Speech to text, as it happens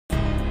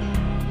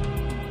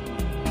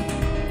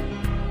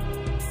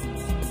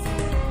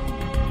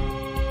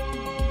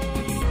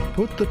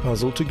Put the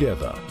puzzle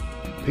together,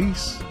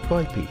 piece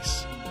by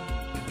piece,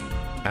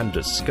 and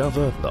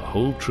discover the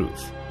whole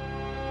truth.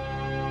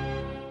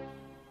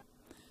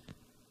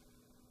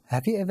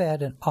 Have you ever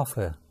had an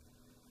offer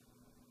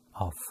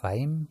of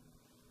fame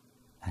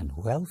and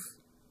wealth,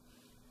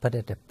 but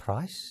at a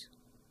price?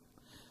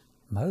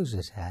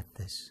 Moses had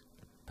this,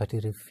 but he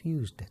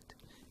refused it.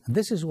 And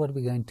this is what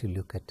we're going to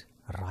look at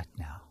right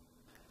now.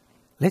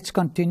 Let's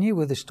continue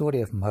with the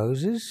story of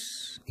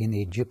Moses in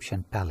the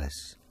Egyptian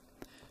palace.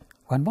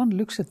 When one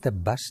looks at the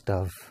bust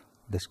of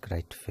this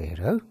great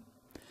Pharaoh,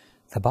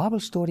 the Bible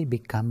story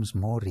becomes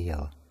more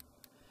real.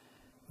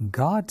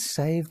 God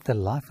saved the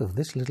life of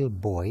this little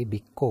boy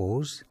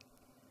because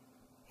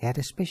he had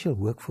a special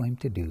work for him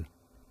to do.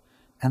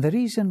 And the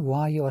reason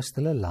why you are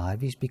still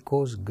alive is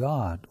because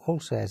God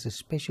also has a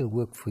special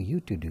work for you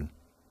to do.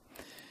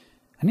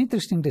 An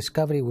interesting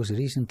discovery was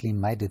recently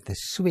made at the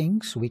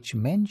Sphinx, which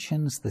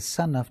mentions the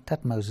son of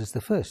Thutmose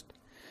I.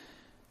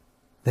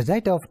 The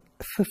date of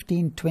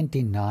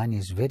 1529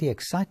 is very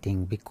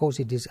exciting because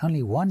it is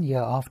only 1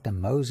 year after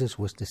Moses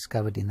was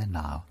discovered in the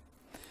Nile.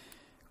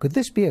 Could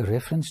this be a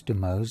reference to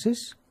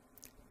Moses?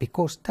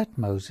 Because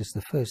Thutmose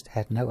I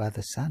had no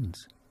other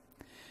sons.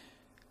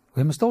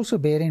 We must also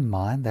bear in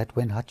mind that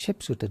when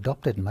Hatshepsut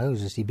adopted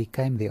Moses, he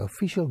became the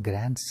official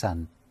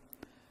grandson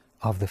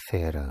of the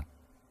Pharaoh.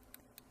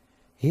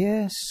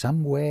 Here,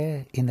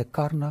 somewhere in the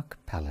Karnak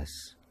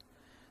palace,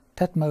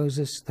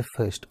 Thutmose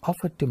I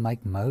offered to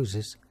make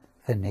Moses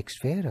the next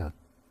Pharaoh.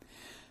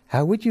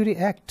 How would you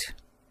react?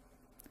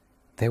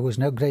 There was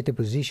no greater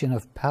position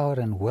of power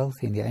and wealth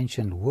in the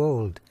ancient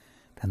world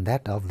than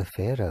that of the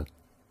Pharaoh.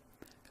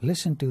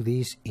 Listen to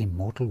these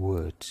immortal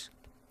words.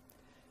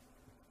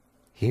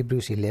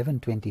 Hebrews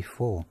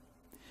 11:24.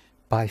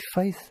 By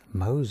faith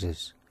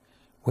Moses,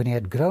 when he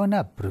had grown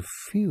up,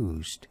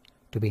 refused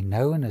to be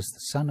known as the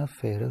son of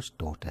Pharaoh's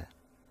daughter.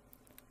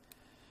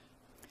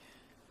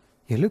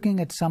 You're looking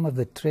at some of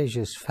the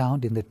treasures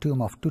found in the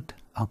tomb of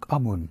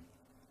Tutankhamun.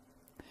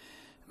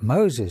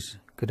 Moses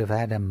could have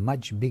had a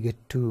much bigger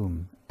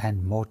tomb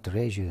and more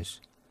treasures,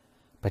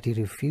 but he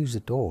refused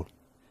it all.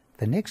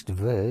 The next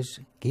verse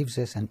gives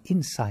us an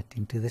insight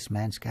into this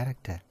man's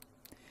character.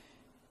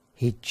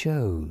 He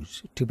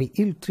chose to be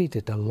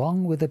ill-treated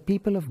along with the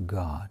people of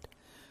God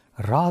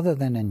rather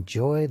than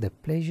enjoy the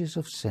pleasures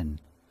of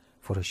sin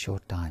for a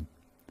short time.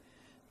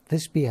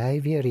 This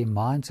behavior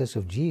reminds us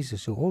of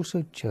Jesus, who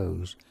also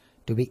chose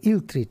to be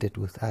ill-treated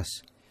with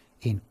us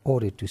in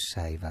order to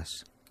save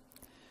us.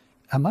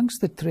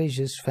 Amongst the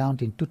treasures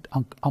found in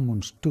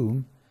Tutankhamun's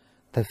tomb,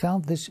 they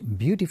found this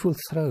beautiful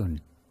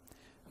throne.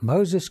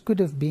 Moses could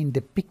have been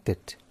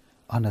depicted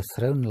on a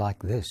throne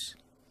like this.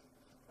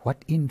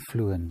 What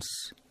influence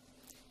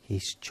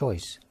his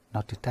choice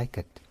not to take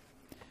it.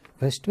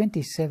 Verse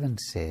 27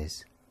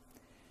 says,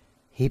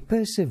 he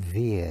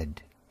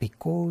persevered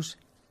because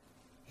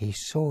he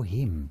saw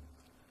him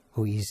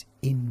who is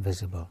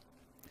invisible.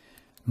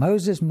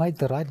 Moses made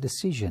the right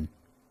decision.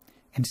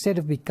 Instead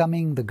of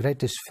becoming the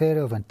greatest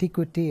pharaoh of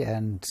antiquity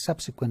and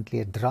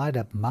subsequently a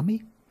dried-up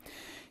mummy,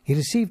 he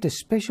received a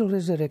special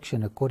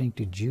resurrection according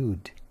to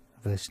Jude,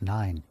 verse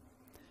 9.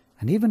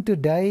 And even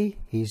today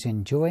he is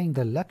enjoying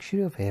the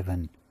luxury of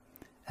heaven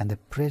and the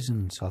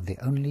presence of the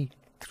only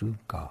true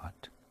God.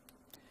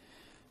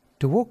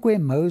 To walk where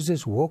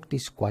Moses walked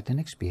is quite an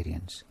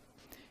experience.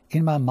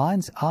 In my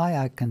mind's eye,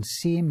 I can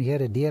see him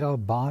here at Deir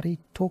al-Bahri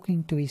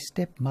talking to his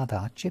stepmother,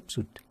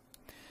 Hatshepsut.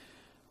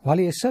 While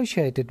he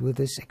associated with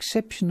this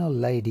exceptional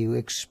lady who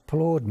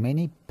explored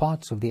many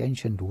parts of the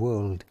ancient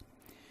world,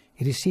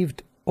 he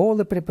received all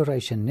the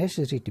preparation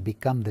necessary to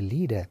become the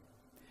leader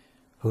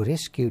who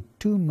rescued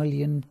 2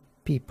 million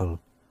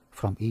people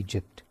from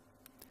Egypt.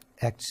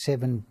 Acts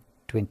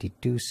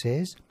 7:22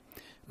 says,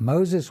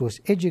 Moses was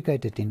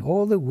educated in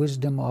all the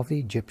wisdom of the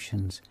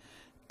Egyptians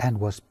and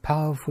was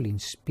powerful in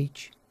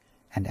speech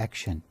and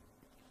action.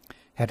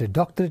 Had a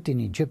doctorate in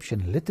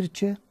Egyptian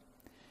literature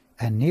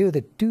and knew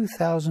the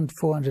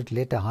 2,400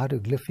 letter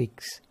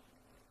hieroglyphics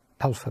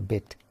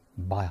alphabet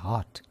by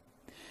heart.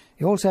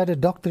 He also had a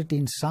doctorate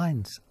in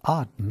science,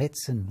 art,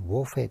 medicine,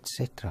 warfare,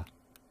 etc.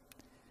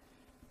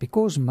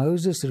 Because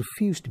Moses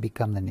refused to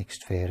become the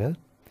next Pharaoh,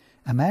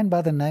 a man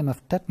by the name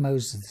of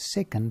Thutmose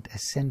II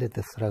ascended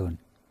the throne.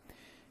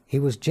 He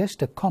was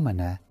just a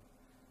commoner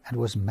and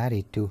was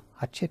married to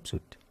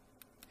Hatshepsut.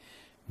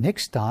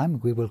 Next time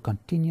we will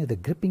continue the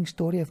gripping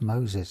story of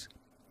Moses.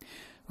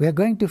 We are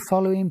going to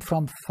follow him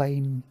from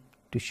fame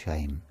to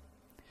shame.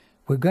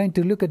 We're going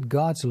to look at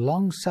God's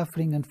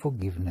long-suffering and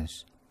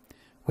forgiveness.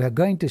 We are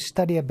going to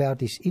study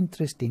about his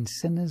interest in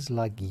sinners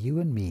like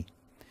you and me.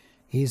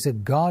 He is a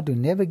God who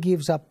never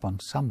gives up on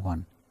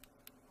someone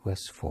who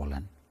has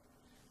fallen.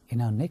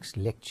 In our next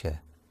lecture,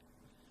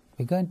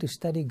 we're going to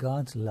study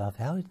God's love,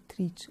 how it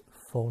treats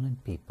fallen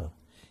people.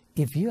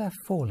 If you have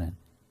fallen,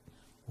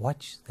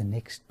 watch the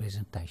next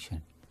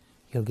presentation.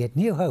 You'll get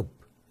new hope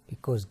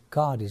because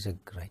God is a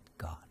great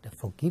God, a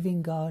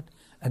forgiving God,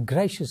 a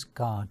gracious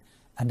God,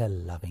 and a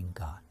loving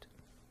God.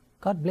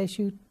 God bless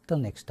you. Till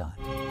next time.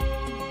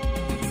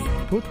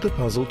 Put the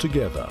puzzle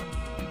together,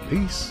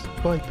 piece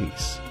by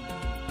piece,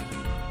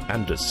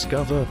 and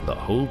discover the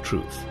whole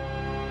truth.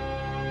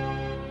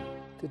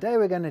 Today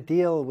we're going to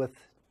deal with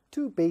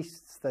two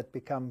beasts that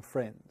become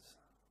friends.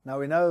 Now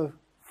we know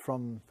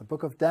from the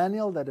book of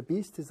Daniel that a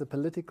beast is a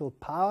political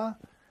power,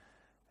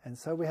 and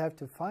so we have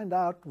to find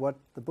out what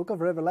the book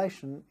of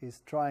Revelation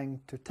is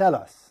trying to tell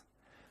us.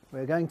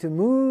 We're going to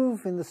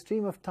move in the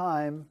stream of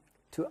time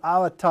to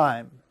our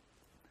time.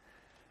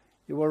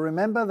 You will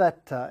remember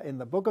that in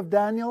the book of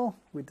Daniel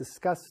we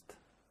discussed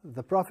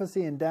the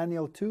prophecy in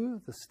Daniel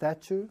 2, the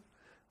statue,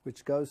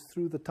 which goes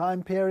through the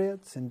time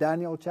periods. In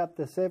Daniel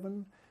chapter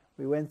 7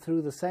 we went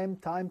through the same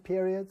time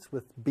periods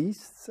with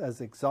beasts as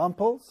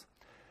examples.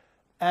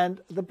 And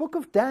the book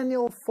of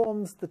Daniel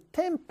forms the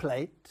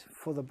template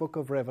for the book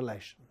of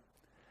Revelation.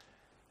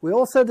 We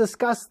also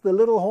discussed the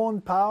little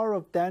horn power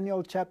of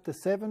Daniel chapter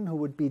 7, who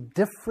would be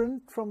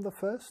different from the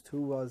first,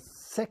 who was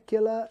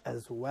secular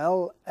as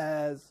well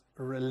as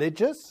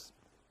religious.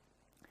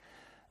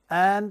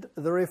 And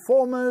the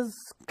reformers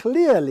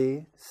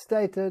clearly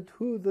stated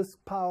who this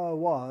power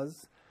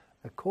was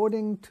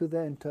according to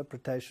their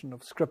interpretation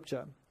of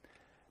Scripture.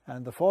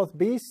 And the fourth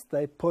beast,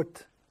 they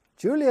put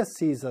Julius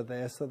Caesar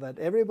there so that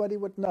everybody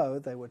would know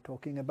they were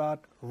talking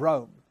about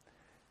Rome.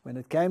 When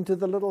it came to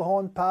the little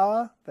horn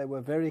power, they were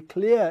very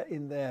clear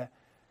in their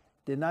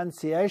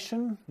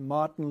denunciation.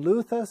 Martin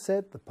Luther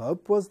said the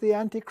Pope was the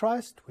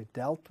Antichrist. We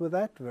dealt with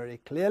that very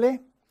clearly.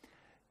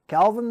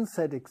 Calvin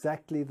said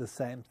exactly the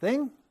same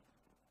thing.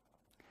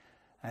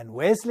 And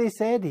Wesley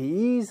said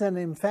he is in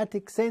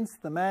emphatic sense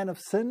the man of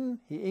sin.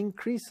 He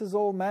increases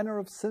all manner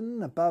of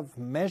sin above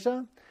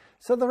measure.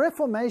 So the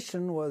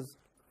Reformation was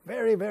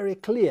very, very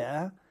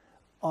clear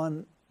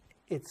on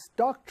its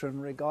doctrine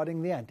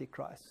regarding the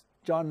Antichrist.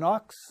 John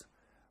Knox,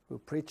 who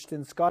preached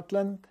in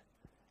Scotland,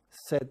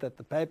 said that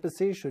the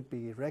papacy should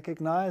be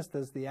recognized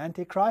as the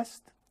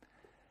Antichrist.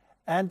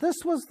 And this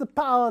was the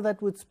power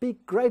that would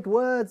speak great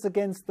words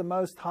against the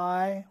Most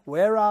High,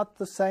 wear out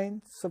the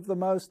saints of the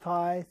Most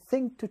High,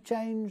 think to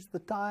change the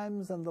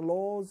times and the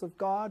laws of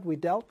God. We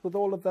dealt with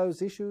all of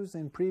those issues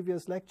in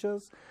previous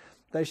lectures.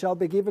 They shall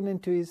be given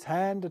into his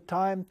hand at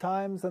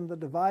times, and the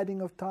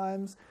dividing of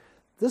times.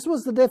 This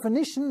was the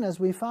definition as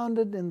we found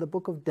it in the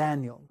book of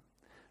Daniel.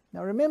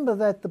 Now remember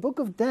that the book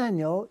of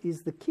Daniel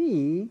is the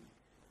key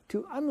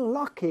to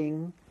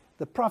unlocking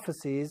the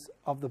prophecies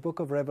of the book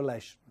of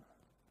Revelation.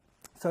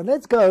 So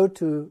let's go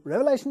to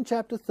Revelation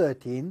chapter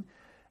 13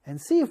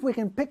 and see if we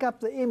can pick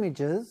up the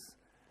images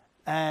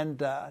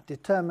and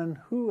determine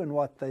who and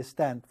what they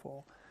stand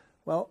for.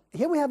 Well,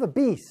 here we have a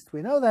beast.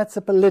 We know that's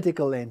a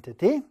political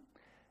entity,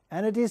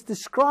 and it is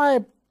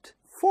described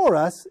for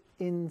us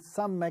in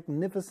some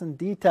magnificent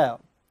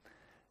detail.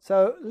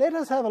 So let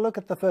us have a look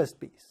at the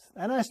first beast.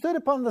 And I stood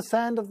upon the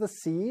sand of the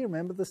sea.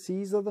 Remember, the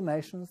seas are the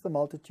nations, the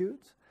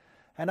multitudes.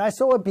 And I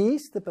saw a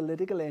beast, the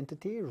political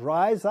entity,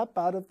 rise up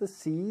out of the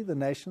sea, the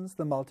nations,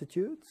 the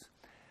multitudes,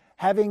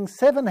 having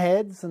 7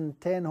 heads and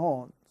 10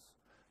 horns.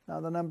 Now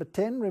the number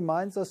 10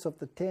 reminds us of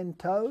the 10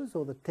 toes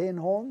or the 10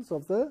 horns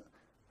of the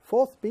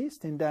fourth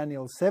beast in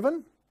Daniel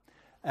 7.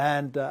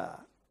 And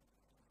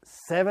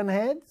 7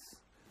 heads,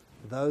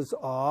 those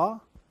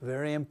are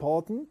very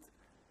important.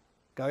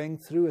 Going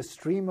through a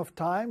stream of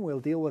time,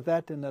 we'll deal with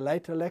that in a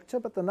later lecture,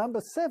 but the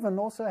number 7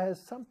 also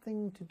has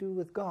something to do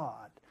with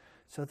God.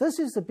 So this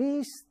is a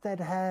beast that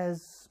has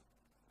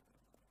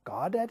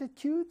God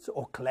attitudes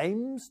or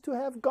claims to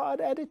have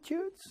God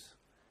attitudes.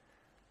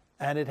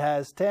 And it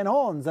has 10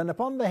 horns, and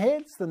upon the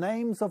heads the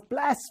names of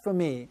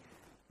blasphemy.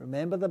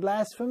 Remember the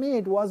blasphemy?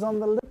 It was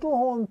on the little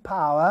horn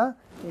power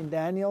in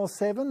Daniel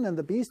 7, and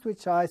the beast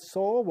which I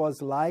saw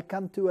was like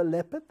unto a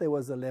leopard. There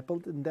was a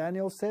leopard in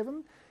Daniel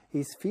 7.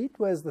 His feet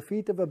were as the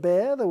feet of a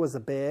bear. There was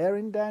a bear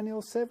in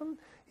Daniel 7.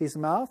 His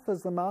mouth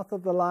as the mouth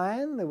of the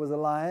lion. There was a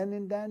lion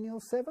in Daniel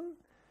 7.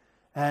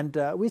 And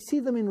we see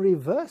them in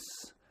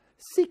reverse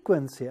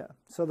sequence here.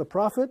 So the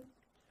prophet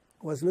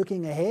was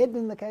looking ahead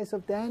in the case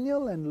of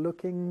Daniel and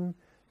looking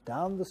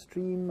down the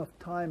stream of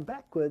time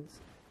backwards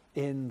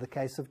in the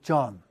case of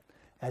John,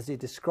 as he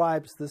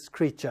describes this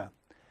creature.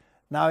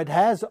 Now it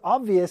has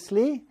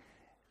obviously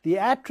the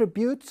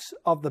attributes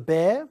of the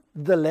bear,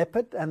 the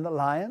leopard, and the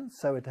lion.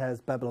 So it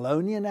has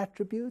Babylonian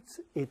attributes,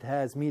 it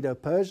has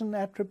Medo-Persian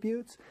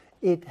attributes,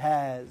 it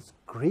has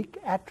Greek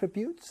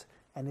attributes,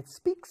 and it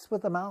speaks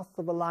with the mouth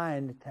of a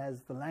lion. It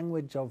has the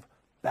language of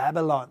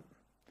Babylon.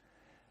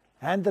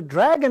 And the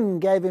dragon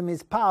gave him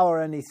his power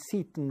and his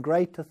seat and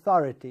great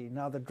authority.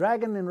 Now the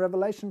dragon in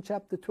Revelation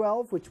chapter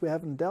 12, which we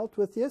haven't dealt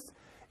with yet,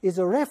 is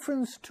a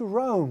reference to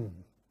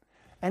Rome.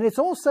 And it's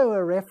also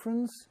a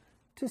reference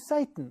to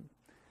Satan.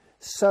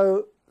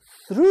 So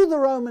through the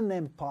Roman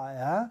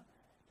Empire,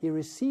 he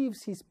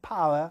receives his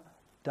power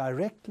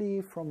directly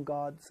from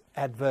God's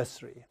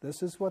adversary.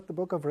 This is what the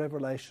book of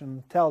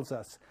Revelation tells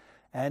us.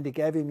 And he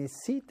gave him his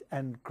seat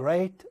and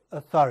great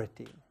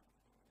authority.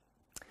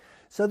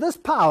 So this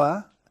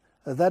power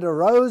that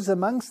arose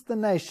amongst the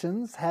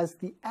nations has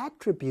the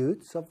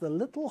attributes of the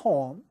little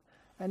horn,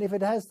 and if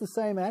it has the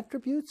same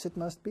attributes, it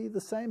must be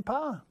the same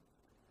power.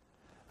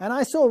 And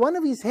I saw one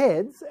of his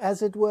heads,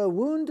 as it were,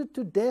 wounded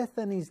to death,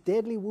 and his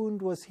deadly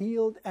wound was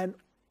healed, and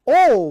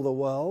all the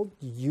world,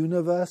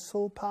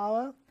 universal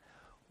power,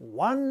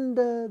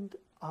 wondered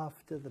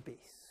after the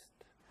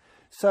beast.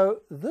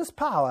 So this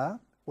power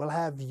will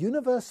have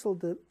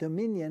universal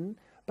dominion,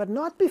 but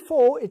not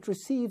before it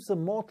receives a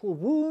mortal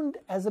wound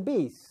as a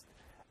beast,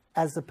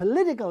 as a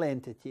political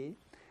entity,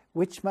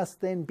 which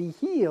must then be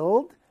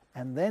healed,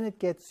 and then it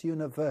gets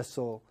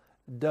universal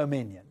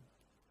dominion.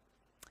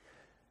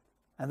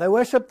 And they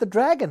worshipped the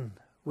dragon,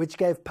 which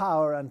gave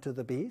power unto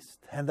the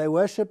beast. And they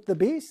worshipped the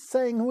beast,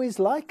 saying, Who is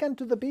like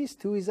unto the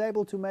beast, who is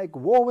able to make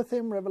war with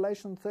him?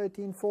 Revelation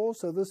 13:4.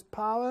 So this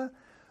power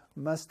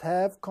must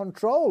have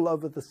control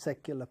over the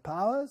secular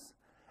powers.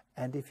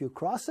 And if you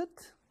cross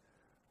it,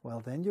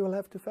 well, then you will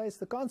have to face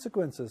the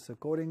consequences,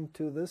 according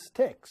to this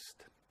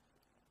text.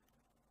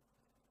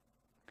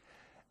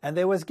 And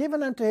there was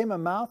given unto him a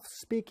mouth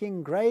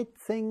speaking great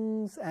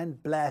things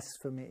and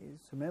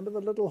blasphemies. Remember,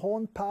 the little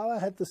horn power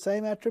had the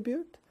same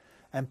attribute?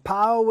 And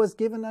power was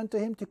given unto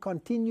him to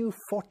continue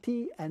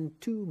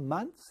 42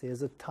 months.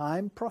 Here's a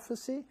time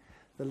prophecy.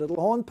 The little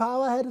horn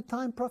power had a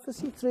time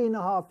prophecy,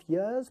 3.5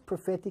 years,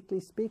 prophetically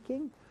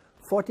speaking.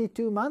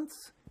 42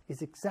 months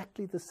is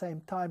exactly the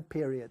same time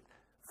period.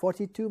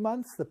 42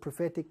 months, the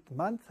prophetic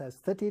month has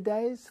 30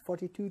 days.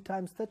 42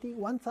 times 30,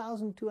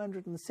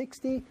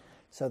 1,260.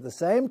 So the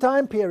same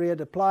time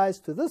period applies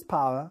to this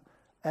power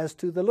as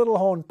to the little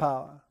horn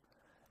power.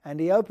 And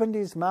he opened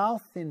his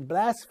mouth in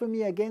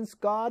blasphemy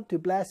against God, to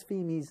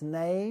blaspheme his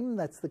name,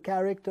 that's the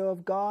character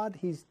of God,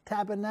 his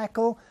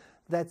tabernacle,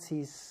 that's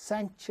his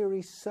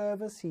sanctuary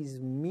service, his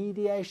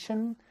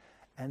mediation,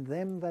 and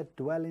them that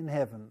dwell in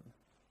heaven.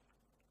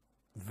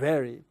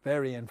 Very,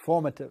 very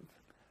informative.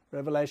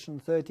 Revelation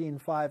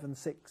 13:5 and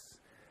 6.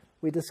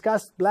 We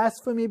discussed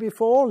blasphemy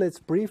before. Let's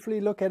briefly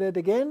look at it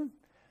again.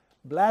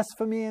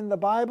 Blasphemy in the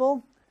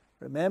Bible.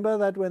 Remember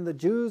that when the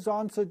Jews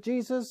answered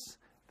Jesus,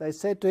 they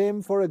said to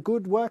him, For a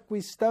good work we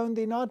stone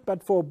thee not,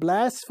 but for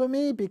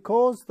blasphemy,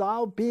 because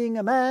thou, being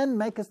a man,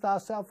 makest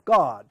thyself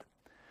God.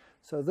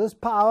 So this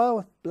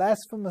power,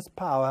 blasphemous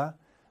power,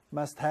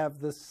 must have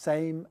the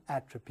same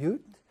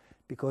attribute,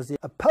 because he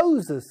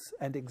opposes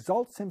and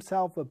exalts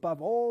himself above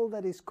all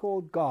that is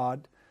called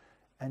God,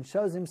 and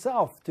shows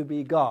himself to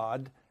be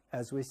God,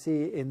 as we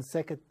see in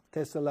 2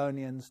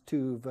 Thessalonians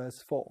 2,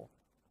 verse 4.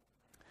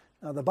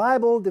 Now, the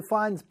Bible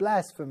defines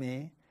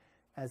blasphemy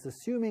as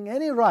assuming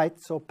any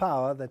rights or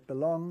power that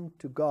belong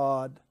to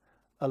God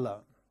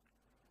alone.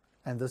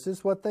 And this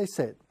is what they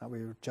said. Now,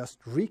 we're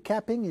just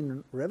recapping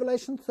in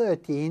Revelation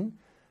 13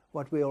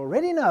 what we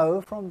already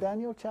know from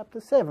Daniel chapter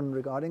 7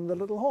 regarding the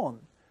little horn.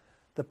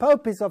 The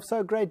Pope is of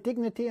so great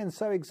dignity and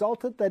so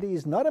exalted that he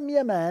is not a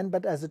mere man,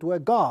 but as it were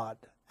God,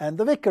 and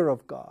the vicar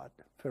of God.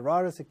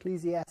 Ferrara's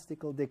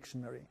Ecclesiastical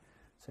Dictionary.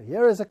 So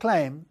here is a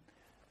claim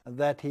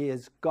that he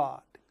is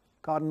God.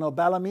 Cardinal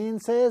Bellarmine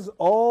says,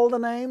 all the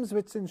names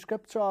which in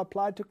Scripture are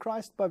applied to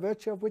Christ, by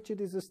virtue of which it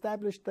is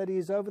established that he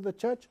is over the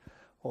church,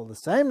 all the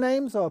same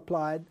names are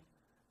applied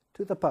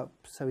to the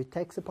Pope. So he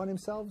takes upon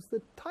himself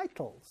the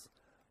titles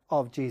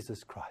of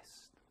Jesus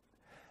Christ.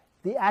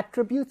 The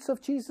attributes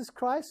of Jesus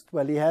Christ,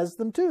 well, he has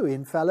them too.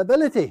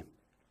 Infallibility.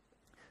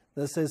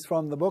 This is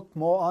from the book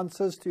More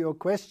Answers to Your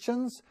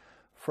Questions,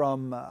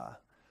 from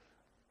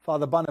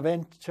Father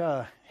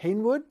Bonaventure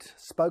Henwood,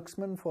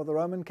 spokesman for the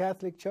Roman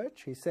Catholic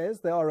Church. He says,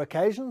 there are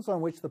occasions on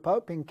which the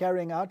Pope, in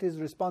carrying out his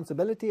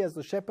responsibility as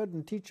the shepherd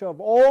and teacher of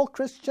all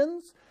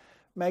Christians,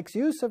 makes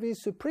use of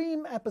his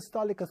supreme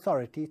apostolic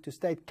authority to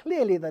state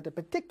clearly that a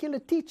particular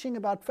teaching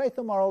about faith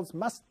or morals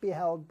must be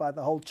held by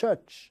the whole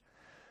Church.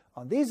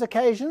 On these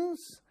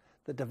occasions,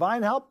 the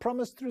divine help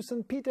promised through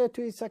St. Peter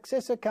to his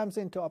successor comes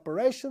into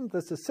operation.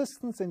 This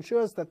assistance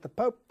ensures in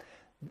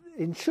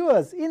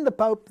the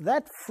Pope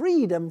that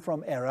freedom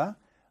from error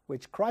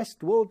which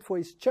Christ willed for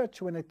his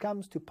church when it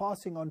comes to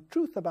passing on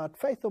truth about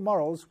faith or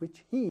morals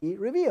which he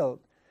revealed.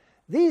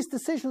 These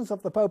decisions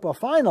of the Pope are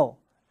final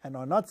and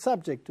are not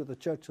subject to the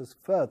church's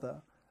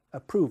further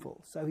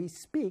approval. So he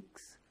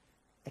speaks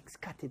ex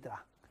cathedra,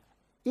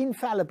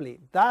 infallibly.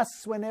 Thus,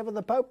 whenever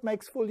the Pope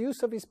makes full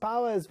use of his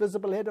power as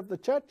visible head of the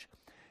church,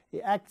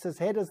 he acts as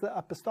head of the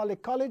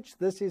Apostolic College.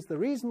 This is the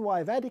reason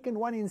why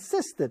Vatican I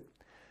insisted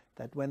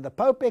that when the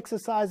Pope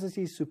exercises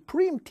his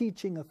supreme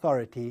teaching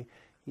authority,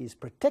 he is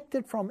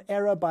protected from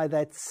error by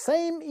that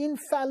same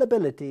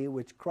infallibility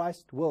which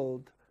Christ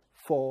willed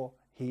for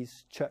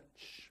his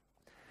church.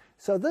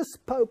 So this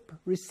Pope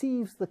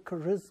receives the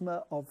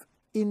charisma of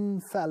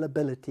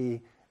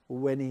infallibility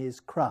when he is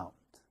crowned.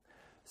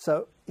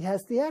 So he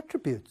has the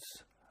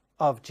attributes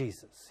of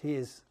Jesus. He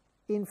is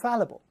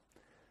infallible.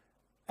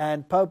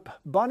 And Pope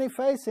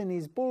Boniface in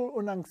his Bull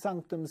Unam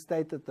Sanctum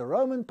stated, the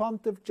Roman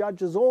pontiff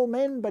judges all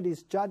men, but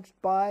is judged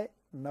by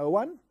no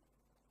one.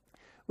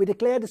 We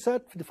declare,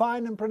 assert,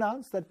 define, and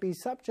pronounce that be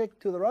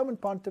subject to the Roman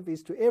pontiff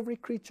is to every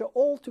creature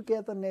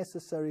altogether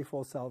necessary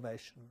for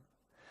salvation.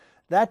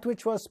 That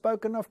which was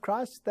spoken of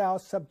Christ, thou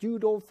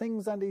subdued all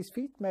things under his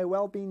feet, may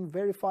well be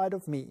verified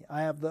of me.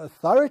 I have the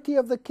authority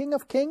of the King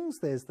of Kings,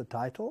 there's the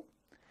title.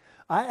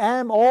 I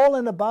am all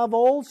and above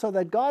all, so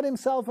that God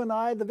himself and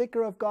I, the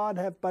vicar of God,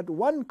 have but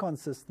one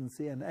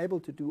consistency and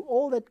able to do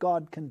all that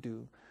God can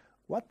do.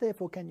 What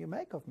therefore can you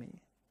make of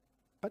me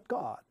but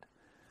God?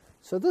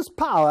 So this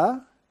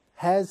power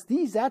has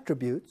these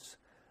attributes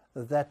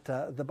that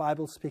the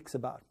Bible speaks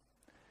about.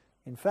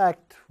 In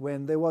fact,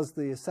 when there was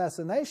the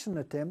assassination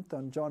attempt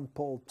on John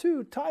Paul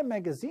II, Time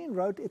magazine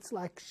wrote, it's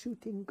like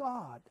shooting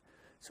God.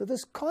 So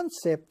this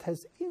concept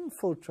has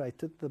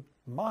infiltrated the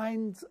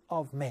minds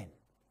of men.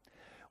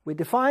 We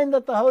define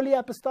that the Holy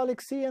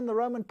Apostolic See and the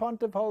Roman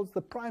Pontiff holds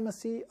the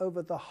primacy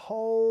over the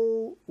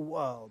whole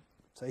world.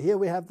 So here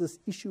we have this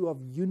issue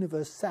of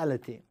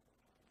universality.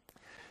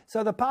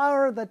 So the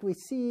power that we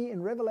see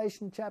in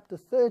Revelation chapter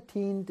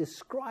 13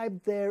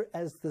 described there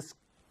as this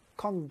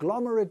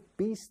conglomerate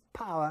beast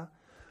power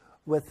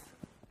with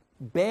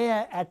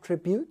bare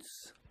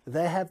attributes.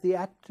 They have the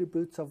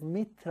attributes of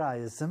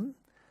Mithraism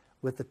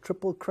with the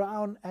triple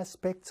crown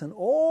aspects and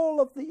all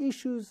of the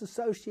issues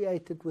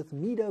associated with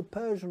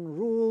Medo-Persian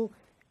rule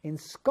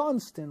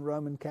ensconced in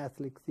Roman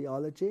Catholic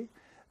theology.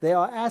 There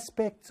are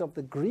aspects of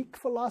the Greek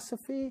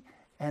philosophy,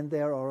 and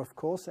there are, of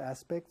course,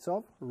 aspects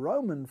of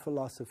Roman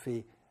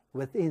philosophy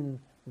within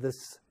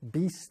this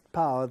beast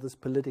power, this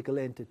political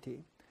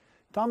entity.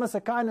 Thomas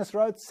Aquinas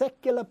wrote,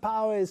 secular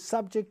power is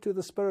subject to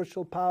the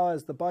spiritual power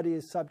as the body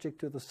is subject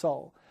to the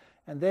soul,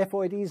 and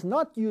therefore it is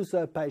not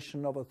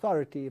usurpation of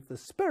authority if the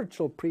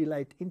spiritual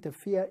prelate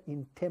interfere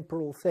in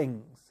temporal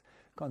things,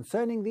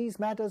 concerning these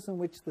matters in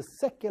which the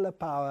secular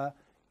power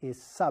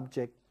is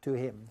subject to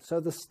him. So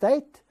the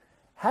state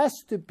has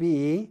to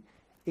be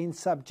in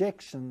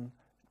subjection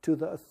to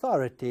the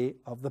authority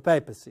of the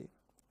papacy.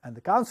 And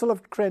the Council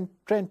of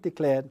Trent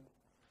declared,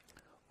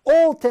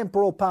 all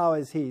temporal power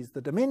is his,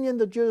 the dominion,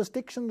 the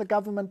jurisdiction, the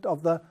government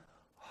of the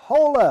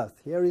whole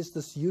earth. Here is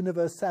this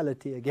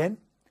universality again.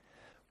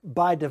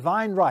 By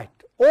divine right,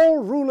 all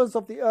rulers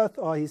of the earth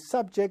are his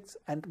subjects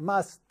and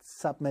must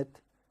submit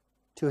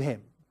to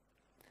him.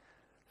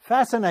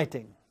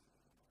 Fascinating.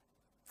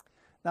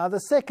 Now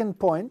the second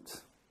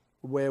point,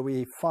 where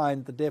we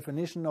find the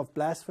definition of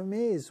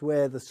blasphemy, is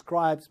where the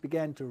scribes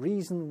began to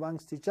reason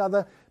amongst each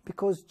other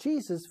because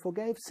Jesus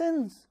forgave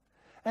sins.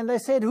 And they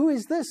said, who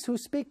is this who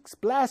speaks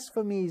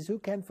blasphemies? Who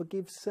can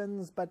forgive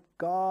sins but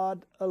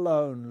God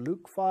alone?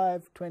 Luke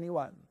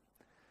 5:21.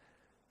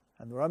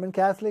 And the Roman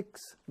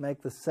Catholics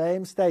make the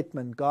same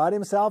statement. God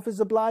himself is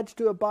obliged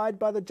to abide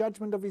by the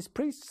judgment of his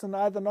priests, and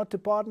either not to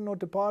pardon or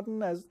to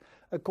pardon as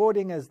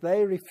according as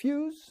they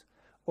refuse,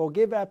 or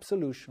give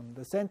absolution.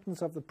 The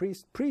sentence of the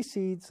priest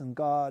precedes and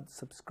God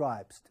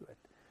subscribes to it.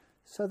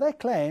 So they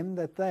claim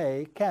that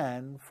they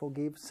can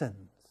forgive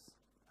sins.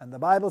 And the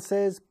Bible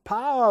says,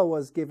 power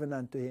was given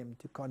unto him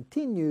to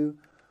continue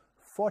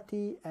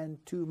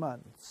 42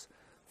 months.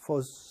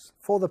 For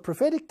the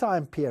prophetic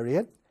time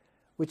period,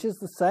 which is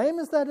the same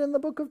as that in the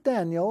book of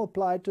Daniel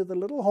applied to the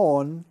little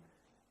horn,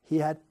 he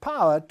had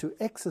power to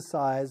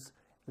exercise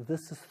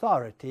this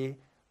authority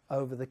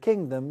over the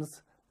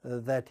kingdoms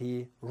that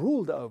he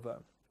ruled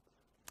over.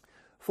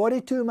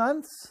 42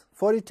 months,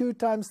 42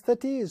 times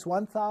 30 is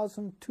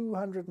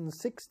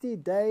 1,260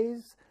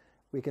 days.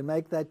 We can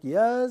make that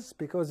years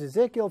because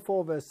Ezekiel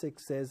 4 verse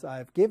 6 says, I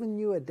have given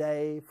you a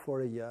day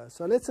for a year.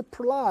 So let's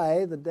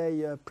apply the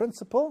day-year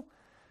principle,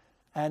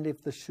 and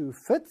if the shoe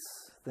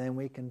fits, then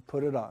we can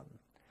put it on.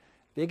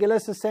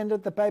 Vigilus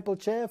ascended the papal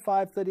chair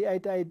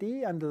 538 AD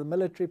under the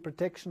military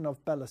protection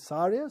of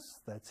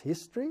Belisarius. That's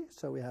history,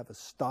 so we have a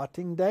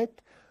starting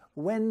date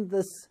when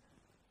this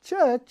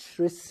church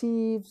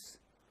receives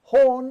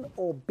horn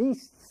or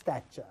beast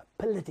stature,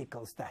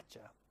 political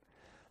stature.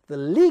 The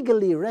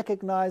legally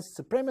recognized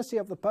supremacy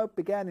of the Pope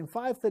began in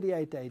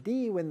 538 AD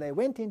when there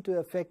went into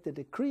effect a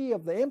decree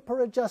of the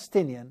Emperor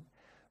Justinian,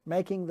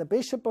 making the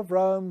Bishop of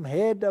Rome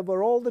head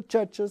over all the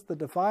churches, the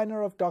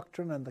definer of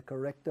doctrine and the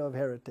corrector of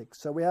heretics.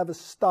 So we have a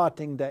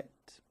starting date.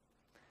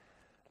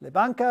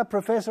 Lebanka,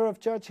 professor of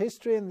church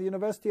history in the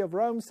University of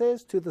Rome,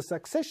 says, to the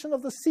succession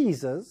of the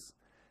Caesars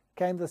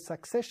came the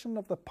succession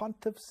of the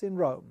pontiffs in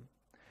Rome.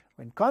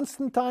 When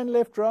Constantine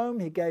left Rome,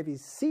 he gave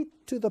his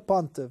seat to the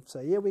pontiff.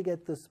 So here we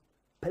get this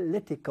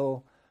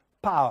political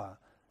power,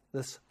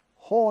 this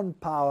horn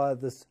power,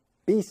 this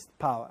beast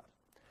power.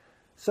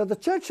 So the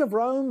Church of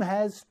Rome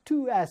has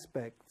two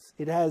aspects.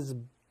 It has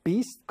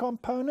beast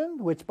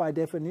component, which by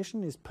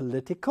definition is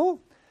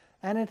political,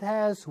 and it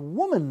has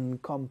woman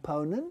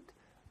component,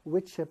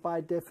 which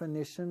by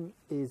definition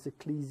is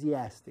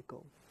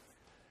ecclesiastical.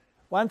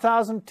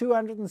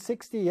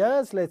 1,260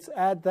 years, let's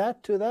add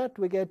that to that,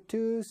 we get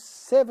to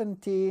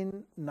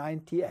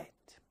 1798.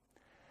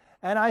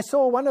 And I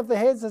saw one of the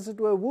heads, as it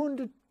were,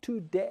 wounded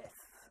to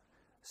death.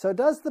 So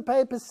does the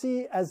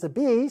papacy as a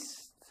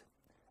beast,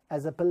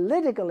 as a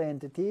political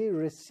entity,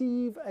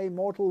 receive a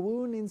mortal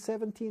wound in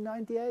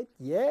 1798?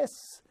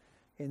 Yes.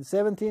 In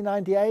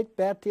 1798,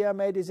 Bertia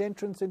made his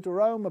entrance into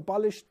Rome,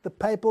 abolished the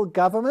papal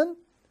government.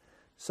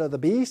 So the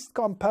beast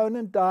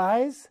component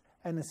dies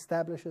and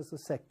establishes a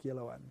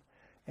secular one.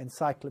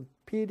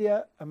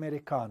 Encyclopedia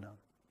Americana.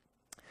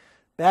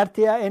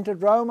 Bertia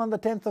entered Rome on the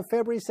 10th of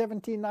February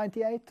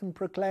 1798 and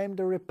proclaimed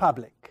a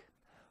republic.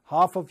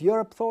 Half of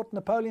Europe thought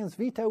Napoleon's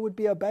veto would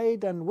be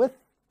obeyed, and with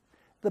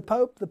the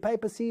Pope, the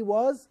papacy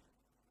was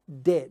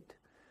dead.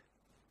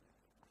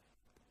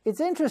 It's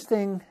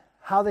interesting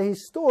how the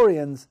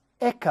historians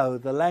echo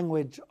the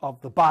language of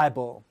the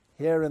Bible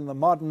here in the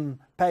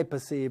modern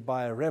papacy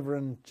by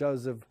Reverend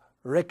Joseph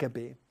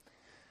Rickaby.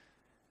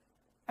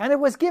 And it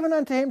was given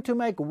unto him to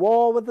make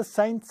war with the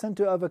saints and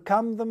to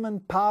overcome them,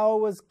 and power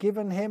was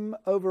given him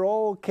over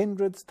all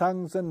kindreds,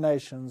 tongues, and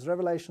nations.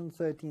 Revelation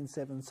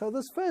 13:7. So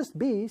this first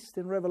beast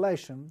in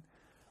Revelation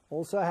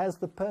also has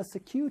the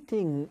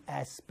persecuting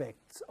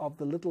aspects of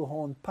the little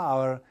horn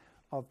power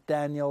of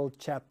Daniel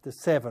chapter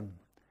 7.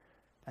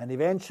 And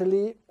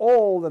eventually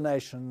all the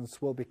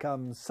nations will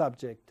become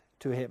subject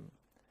to him.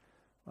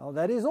 Well,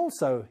 that is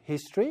also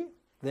history.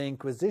 The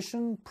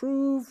Inquisition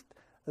proved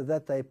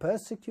that they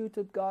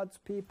persecuted God's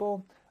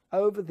people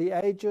over the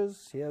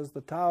ages. Here's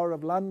the Tower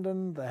of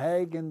London, The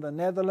Hague in the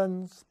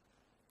Netherlands.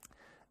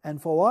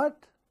 And for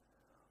what?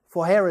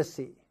 For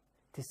heresy.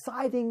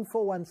 Deciding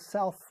for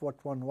oneself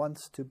what one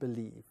wants to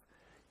believe.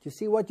 You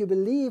see, what you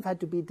believe had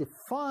to be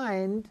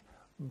defined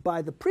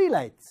by the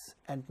prelates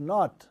and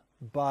not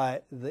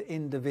by the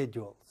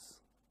individuals.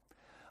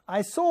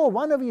 I saw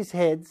one of his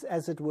heads,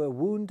 as it were,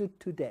 wounded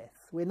to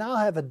death. We now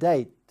have a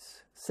date,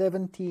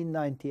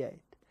 1798.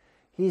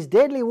 His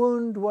deadly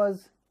wound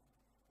was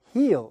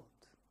healed,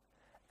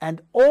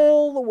 and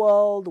all the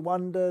world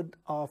wondered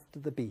after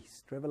the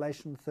beast.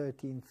 Revelation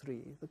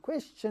 13:3. The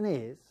question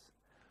is,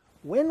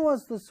 when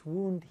was this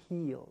wound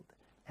healed,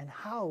 and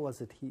how was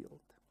it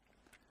healed?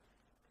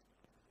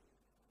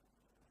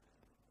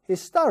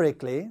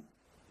 Historically,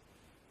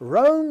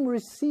 Rome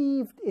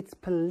received its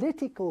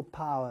political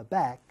power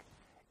back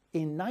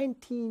in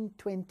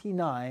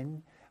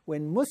 1929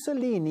 when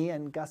Mussolini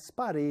and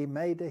Gaspari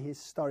made a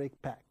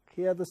historic pact.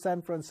 Here the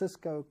San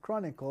Francisco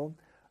Chronicle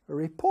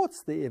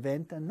reports the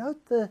event, and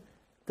note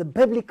the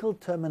biblical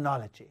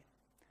terminology.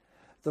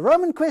 The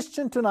Roman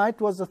question tonight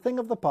was a thing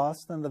of the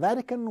past, and the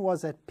Vatican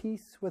was at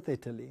peace with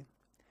Italy.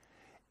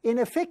 In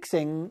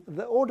affixing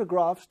the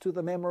autographs to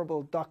the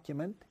memorable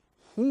document,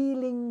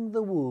 healing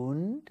the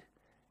wound,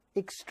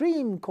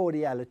 extreme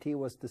cordiality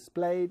was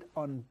displayed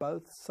on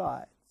both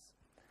sides.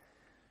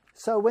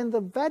 So when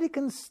the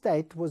Vatican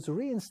state was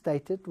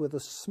reinstated with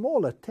a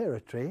smaller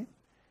territory,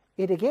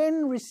 it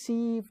again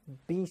received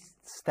beast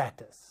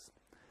status.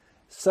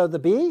 So the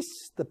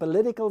beast, the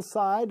political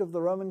side of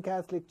the Roman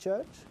Catholic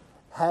Church,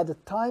 had a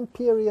time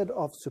period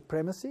of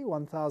supremacy,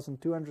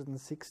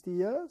 1,260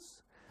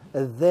 years.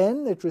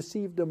 Then it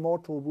received a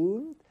mortal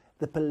wound.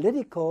 The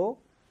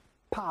political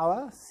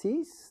power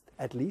ceased,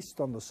 at least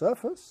on the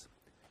surface,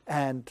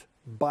 and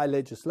by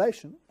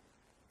legislation.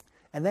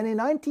 And then in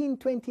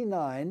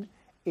 1929,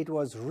 it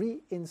was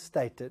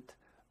reinstated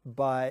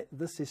by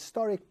this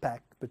historic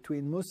pact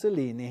between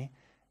Mussolini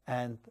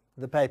and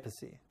the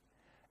papacy.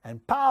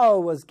 And power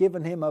was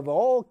given him over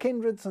all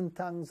kindreds and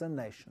tongues and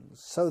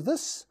nations. So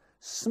this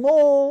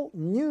small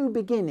new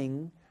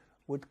beginning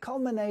would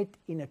culminate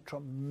in a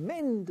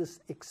tremendous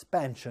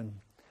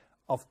expansion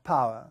of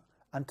power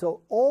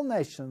until all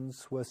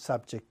nations were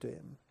subject to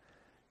him.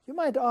 You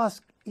might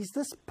ask, is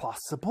this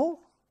possible?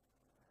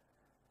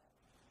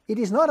 It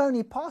is not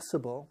only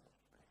possible,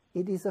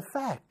 it is a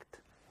fact.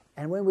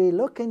 And when we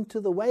look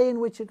into the way in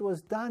which it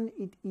was done,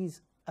 it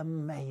is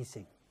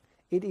amazing.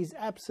 It is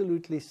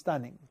absolutely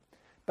stunning.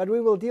 But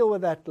we will deal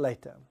with that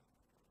later.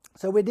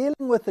 So we're dealing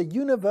with a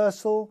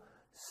universal,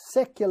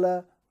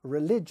 secular,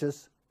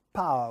 religious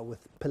power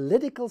with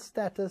political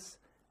status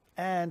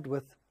and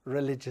with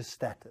religious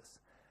status.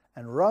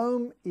 And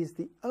Rome is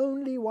the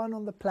only one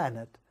on the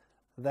planet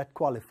that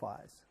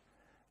qualifies.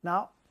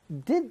 Now,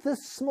 did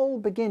this small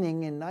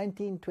beginning in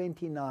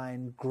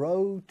 1929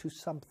 grow to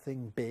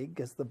something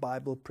big, as the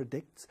Bible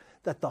predicts,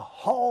 that the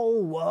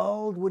whole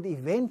world would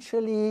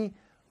eventually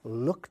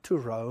look to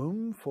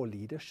Rome for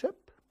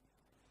leadership?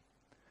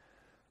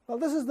 Well,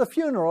 this is the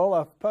funeral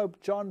of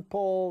Pope John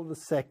Paul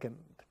II.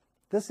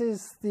 This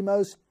is the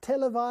most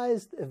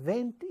televised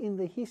event in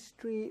the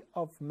history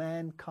of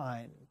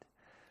mankind.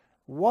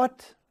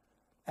 What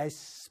a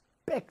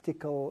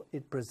spectacle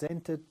it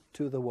presented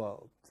to the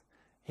world.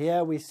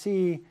 Here we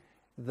see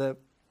the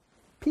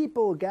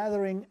people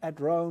gathering at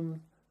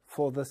Rome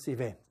for this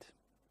event.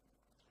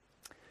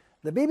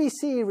 The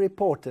BBC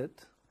reported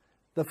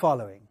the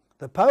following.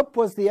 The Pope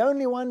was the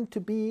only one to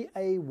be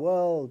a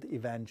world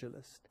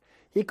evangelist.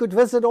 He could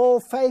visit all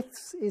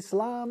faiths,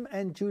 Islam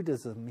and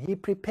Judaism. He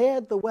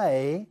prepared the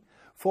way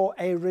for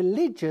a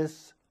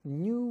religious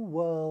new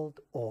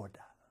world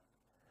order,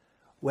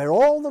 where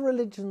all the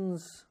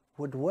religions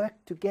would work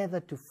together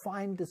to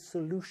find a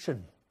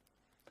solution.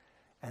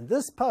 And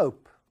this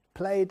Pope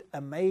played a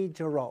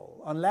major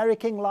role. On Larry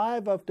King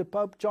Live, after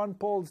Pope John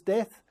Paul's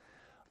death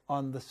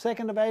on the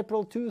 2nd of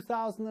April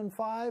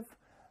 2005,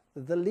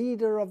 the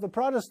leader of the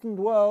Protestant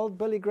world,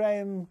 Billy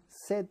Graham,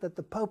 said that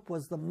the Pope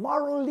was the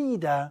moral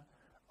leader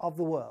of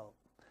the world.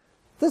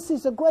 This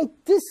is a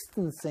great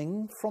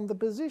distancing from the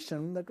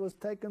position that was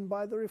taken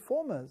by the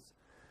reformers.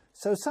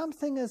 So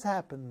something has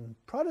happened.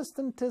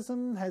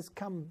 Protestantism has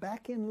come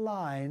back in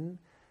line,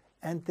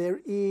 and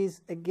there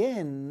is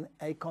again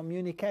a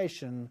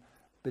communication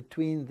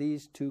between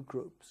these two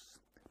groups.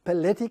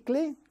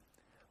 Politically,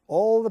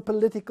 all the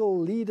political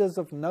leaders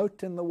of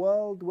note in the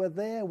world were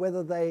there,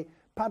 whether they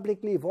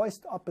publicly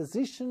voiced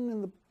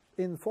opposition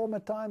in former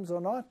times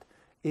or not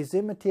is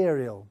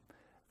immaterial.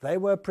 They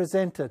were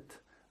presented.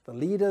 The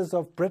leaders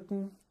of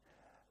Britain,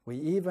 we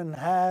even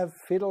have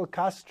Fidel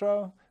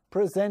Castro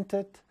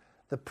presented.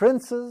 The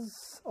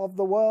princes of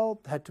the world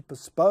had to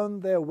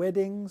postpone their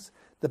weddings.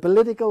 The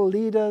political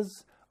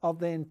leaders of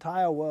the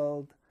entire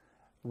world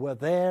were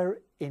there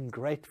in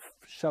great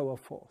show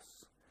of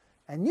force.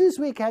 And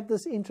Newsweek had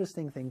this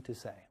interesting thing to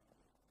say.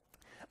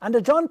 Under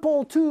John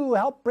Paul II, who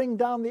helped bring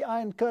down the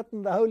Iron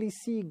Curtain, the Holy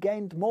See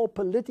gained more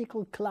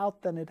political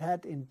clout than it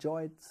had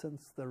enjoyed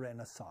since the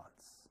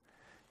Renaissance.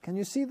 Can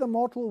you see the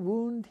mortal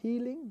wound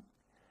healing?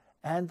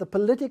 And the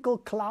political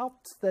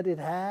clout that it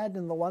had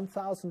in the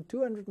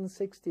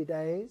 1,260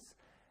 days,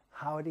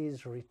 how it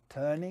is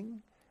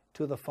returning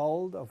to the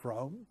fold of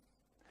Rome.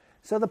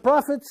 So the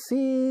prophet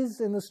sees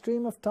in the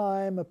stream of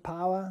time a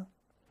power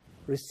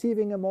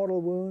receiving a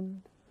mortal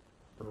wound,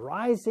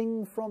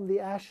 rising from the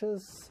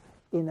ashes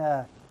in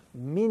a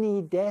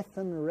mini death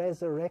and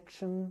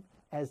resurrection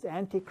as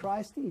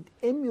Antichrist. It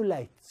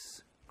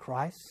emulates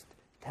Christ.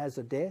 It has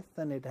a death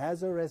and it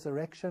has a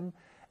resurrection,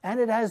 and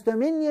it has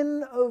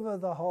dominion over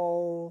the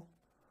whole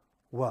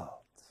world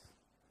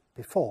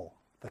before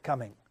the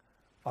coming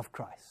of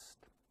Christ.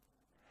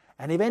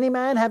 And if any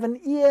man have an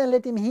ear,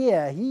 let him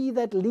hear. He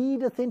that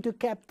leadeth into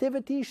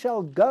captivity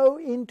shall go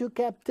into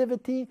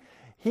captivity.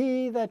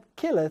 He that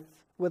killeth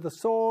with the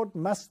sword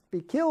must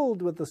be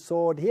killed with the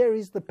sword. Here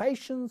is the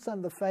patience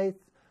and the faith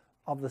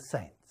of the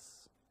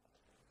saints.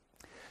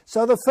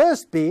 So the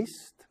first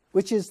beast,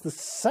 which is the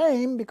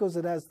same because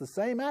it has the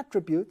same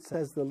attributes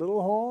as the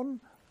little horn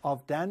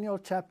of Daniel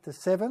chapter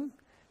 7,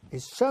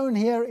 is shown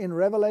here in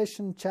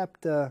Revelation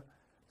chapter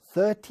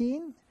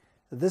 13.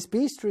 This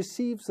beast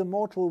receives a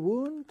mortal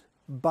wound.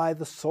 By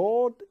the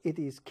sword it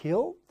is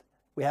killed.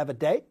 We have a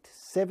date,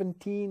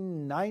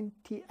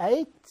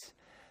 1798.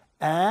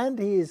 And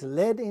he is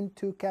led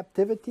into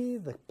captivity.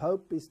 The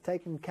Pope is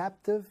taken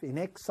captive in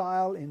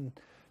exile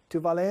to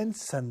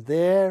Valence, and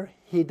there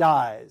he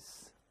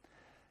dies.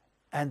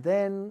 And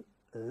then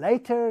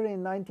later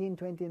in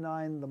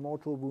 1929, the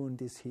mortal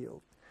wound is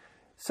healed.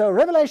 So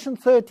Revelation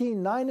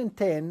 13, 9 and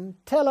 10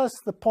 tell us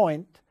the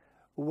point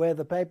where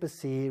the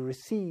papacy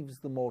receives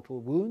the mortal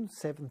wound,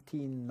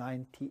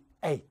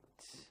 1798.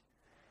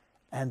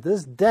 And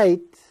this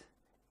date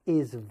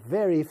is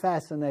very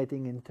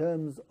fascinating in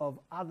terms of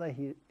other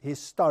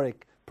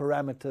historic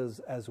parameters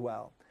as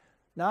well.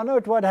 Now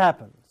note what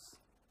happens.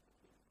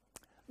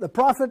 The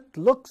prophet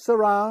looks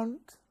around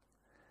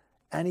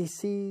and he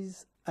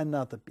sees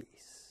another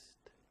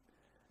beast.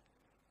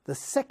 The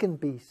second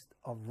beast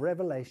of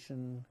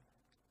Revelation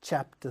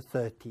chapter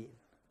 13.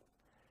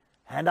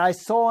 And I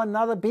saw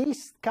another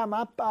beast come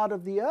up out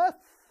of the earth,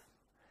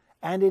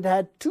 and it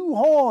had two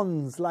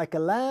horns like a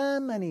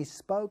lamb, and he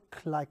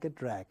spoke like a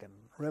dragon.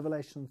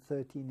 Revelation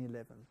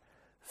 13:11.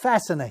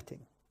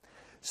 Fascinating.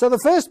 So the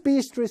first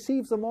beast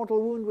receives a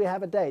mortal wound. We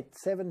have a date,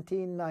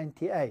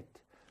 1798.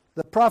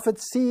 The prophet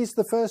sees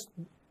the first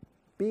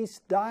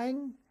beast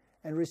dying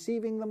and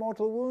receiving the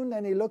mortal wound,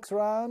 and he looks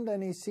around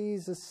and he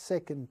sees a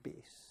second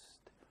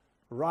beast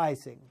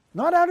rising.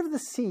 Not out of the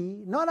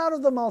sea, not out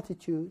of the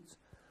multitudes,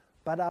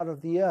 but out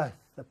of the earth,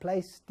 a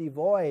place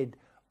devoid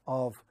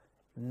of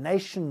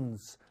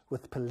nations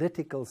with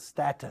political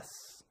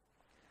status.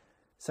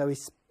 So he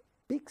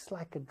speaks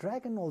like a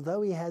dragon,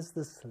 although he has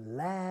this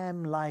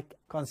lamb-like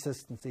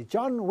consistency.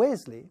 John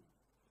Wesley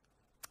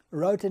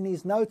wrote in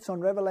his notes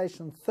on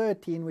Revelation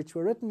 13, which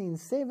were written in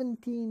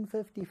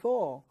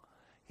 1754,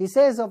 he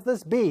says of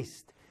this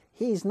beast,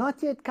 he is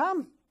not yet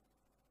come,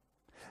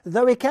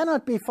 though he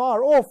cannot be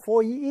far off,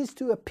 for he is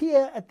to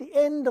appear at the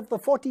end of the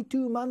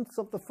 42 months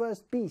of the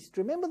first beast.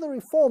 Remember, the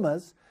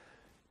reformers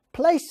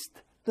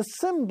placed the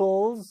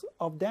symbols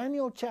of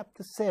Daniel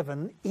chapter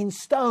 7 in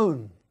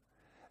stone.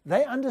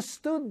 They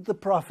understood the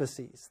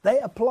prophecies. They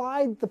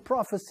applied the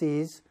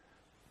prophecies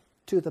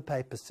to the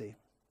papacy.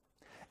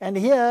 And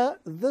here,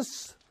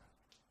 this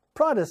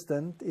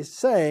Protestant is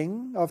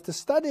saying, after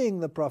studying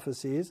the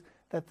prophecies,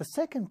 that the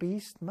second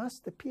beast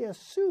must appear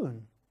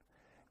soon,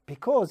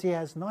 because he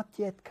has not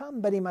yet come,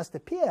 but he must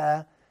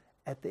appear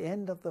at the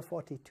end of the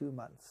 42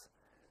 months.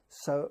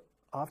 So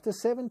after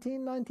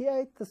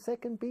 1798, the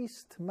second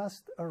beast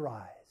must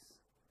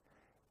arise.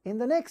 In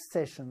the next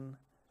session,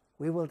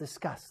 we will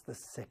discuss the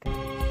second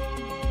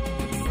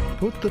beast.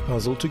 Put the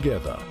puzzle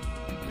together,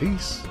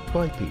 piece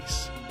by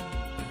piece,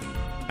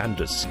 and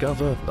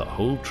discover the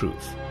whole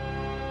truth.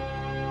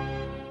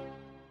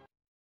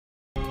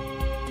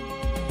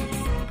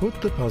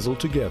 Put the puzzle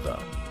together,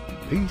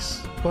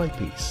 piece by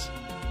piece,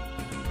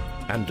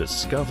 and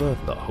discover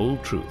the whole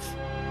truth.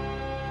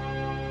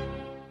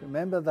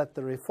 Remember that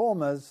the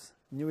reformers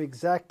knew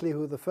exactly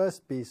who the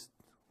first beast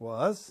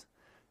was,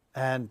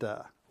 and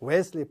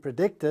Wesley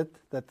predicted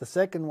that the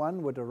second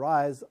one would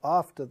arise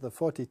after the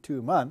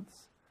 42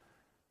 months.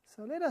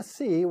 So let us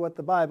see what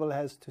the Bible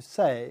has to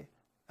say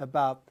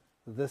about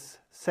this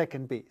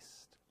second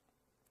beast.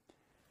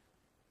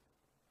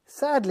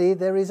 Sadly,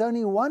 there is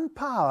only one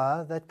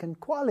power that can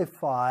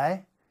qualify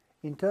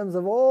in terms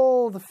of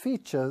all the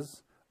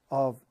features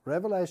of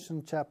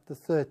Revelation chapter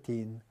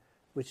 13,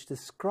 which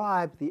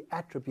describe the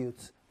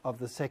attributes of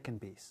the second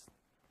beast.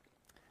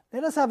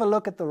 Let us have a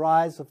look at the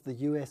rise of the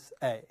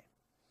USA.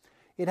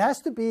 It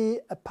has to be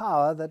a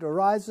power that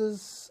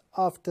arises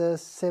after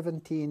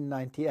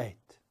 1798.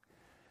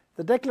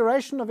 The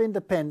Declaration of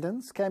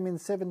Independence came in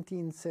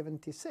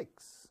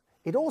 1776.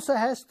 It also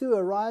has to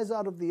arise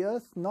out of the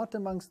earth, not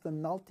amongst the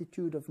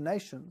multitude of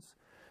nations.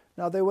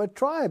 Now, there were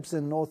tribes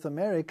in North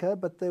America,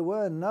 but there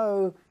were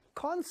no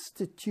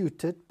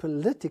constituted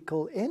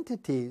political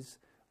entities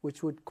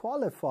which would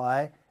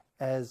qualify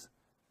as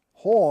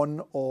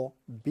horn or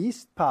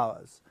beast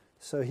powers.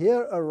 So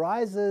here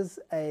arises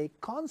a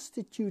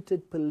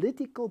constituted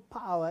political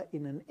power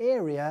in an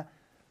area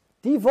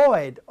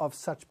devoid of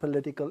such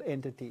political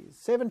entities.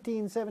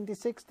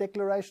 1776,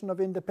 Declaration of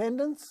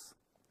Independence.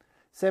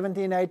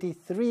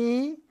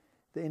 1783,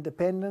 the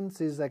independence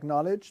is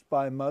acknowledged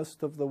by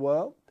most of the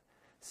world.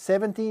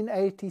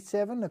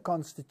 1787, a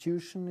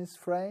constitution is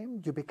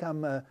framed. You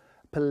become a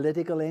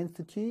political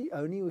entity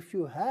only if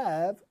you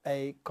have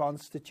a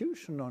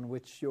constitution on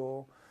which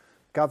your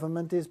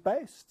government is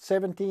based.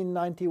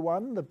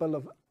 1791, the Bill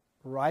of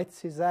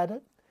Rights is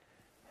added.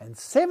 And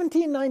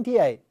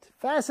 1798,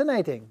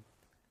 fascinating,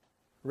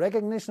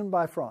 recognition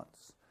by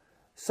France.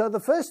 So the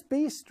first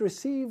beast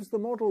receives the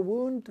mortal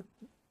wound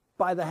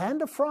by the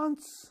hand of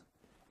France,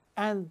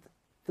 and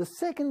the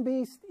second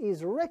beast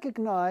is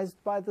recognized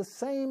by the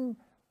same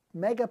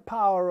mega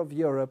power of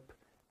Europe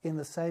in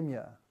the same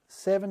year,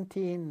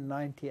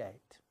 1798.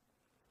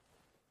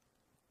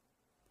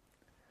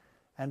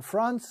 And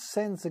France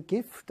sends a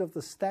gift of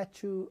the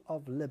Statue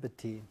of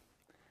Liberty,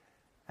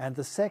 and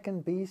the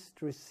second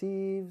beast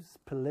receives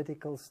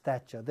political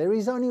stature. There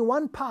is only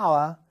one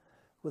power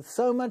with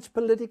so much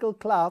political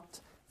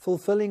clout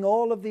fulfilling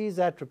all of these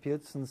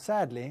attributes, and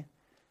sadly,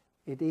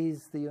 it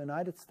is the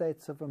United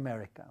States of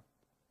America.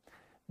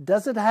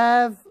 Does it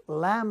have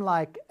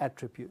lamb-like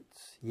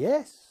attributes?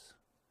 Yes.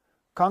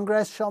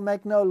 Congress shall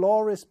make no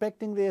law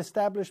respecting the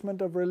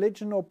establishment of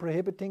religion or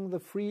prohibiting the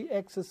free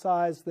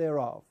exercise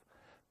thereof.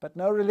 But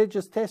no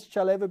religious test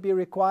shall ever be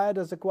required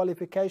as a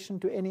qualification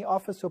to any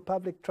office or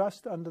public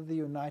trust under the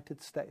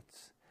United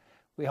States.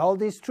 We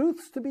hold these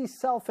truths to be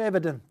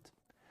self-evident,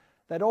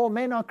 that all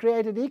men are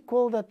created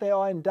equal, that they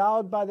are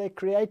endowed by their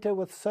Creator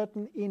with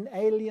certain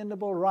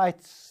inalienable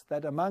rights,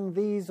 that among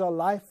these are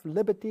life,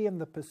 liberty,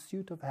 and the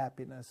pursuit of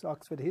happiness.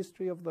 Oxford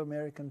History of the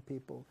American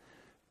People.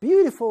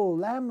 Beautiful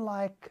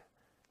lamb-like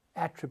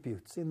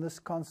attributes in this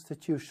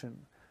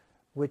Constitution,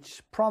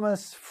 which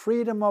promise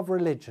freedom of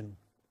religion.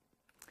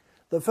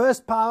 The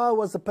first power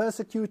was a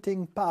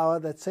persecuting power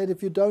that said,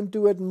 if you don't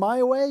do it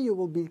my way, you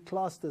will be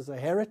classed as a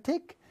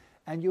heretic,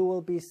 and you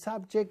will be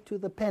subject to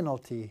the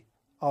penalty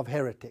of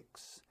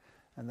heretics.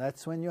 And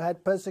that's when you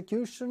had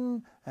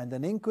persecution and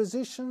an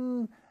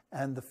inquisition,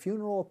 and the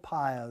funeral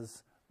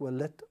pyres were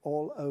lit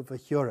all over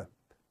Europe.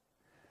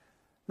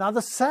 Now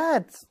the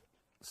sad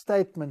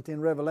statement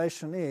in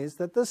Revelation is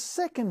that the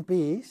second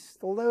beast,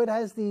 although it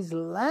has these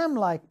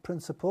lamb-like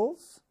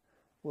principles,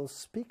 will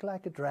speak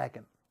like a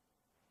dragon.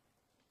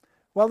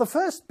 Well, the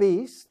first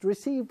beast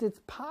received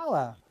its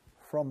power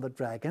from the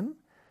dragon,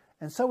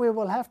 and so we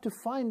will have to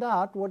find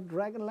out what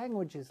dragon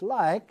language is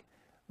like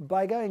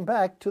by going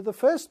back to the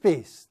first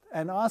beast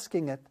and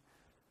asking it,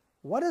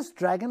 what does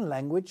dragon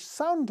language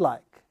sound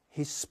like?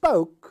 He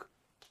spoke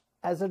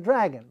as a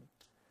dragon.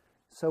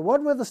 So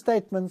what were the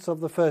statements of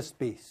the first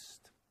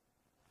beast?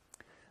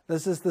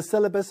 This is the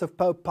syllabus of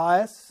Pope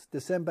Pius,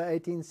 December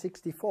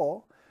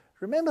 1864.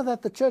 Remember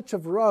that the Church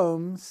of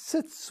Rome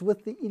sits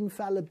with the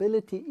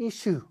infallibility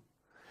issue,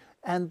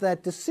 and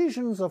that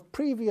decisions of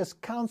previous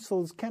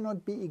councils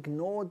cannot be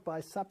ignored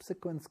by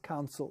subsequent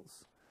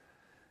councils.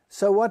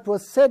 So what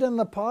was said in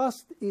the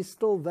past is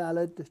still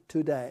valid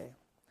today.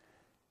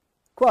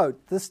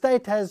 Quote, the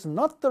state has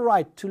not the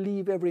right to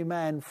leave every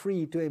man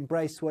free to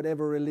embrace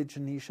whatever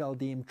religion he shall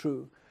deem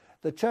true.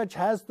 The Church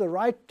has the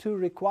right to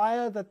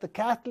require that the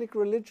Catholic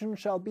religion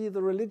shall be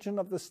the religion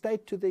of the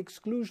state to the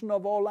exclusion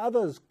of all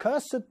others.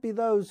 Cursed be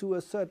those who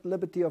assert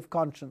liberty of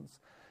conscience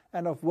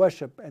and of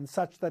worship, and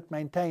such that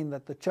maintain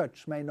that the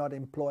Church may not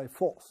employ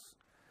force.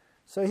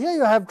 So here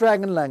you have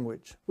dragon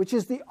language, which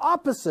is the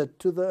opposite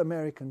to the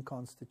American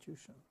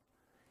Constitution.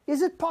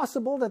 Is it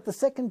possible that the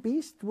second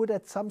beast would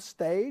at some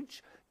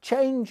stage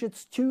change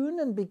its tune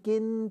and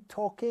begin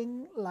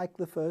talking like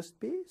the first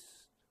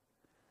beast?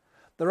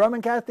 The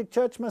Roman Catholic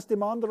Church must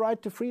demand the right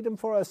to freedom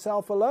for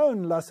herself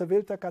alone, La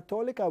Civiltà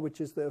Cattolica,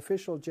 which is the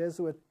official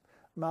Jesuit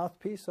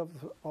mouthpiece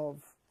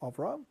of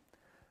Rome.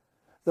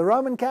 The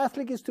Roman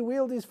Catholic is to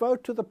wield his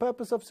vote to the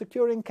purpose of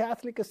securing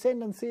Catholic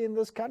ascendancy in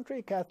this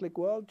country, Catholic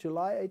World,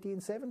 July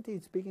 1870,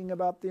 speaking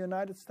about the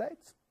United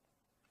States.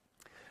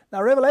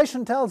 Now,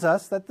 Revelation tells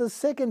us that the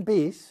second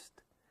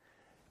beast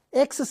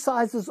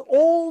exercises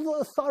all the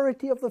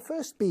authority of the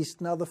first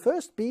beast. Now, the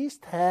first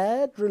beast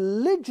had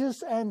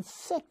religious and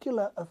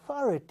secular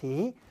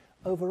authority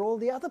over all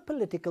the other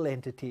political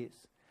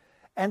entities.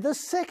 And the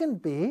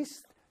second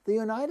beast, the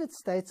United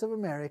States of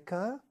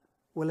America,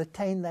 will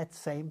attain that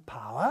same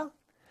power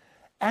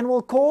and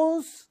will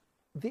cause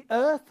the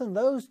earth and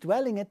those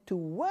dwelling it to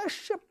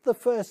worship the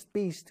first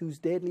beast whose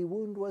deadly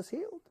wound was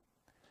healed.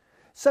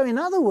 So in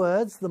other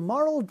words, the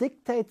moral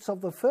dictates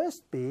of the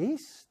first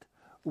beast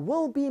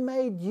will be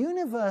made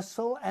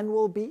universal and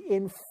will be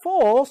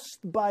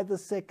enforced by the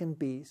second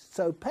beast.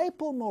 So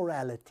papal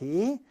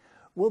morality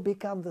will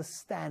become the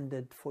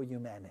standard for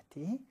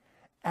humanity,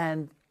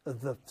 and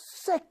the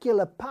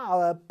secular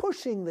power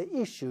pushing the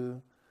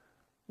issue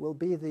will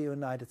be the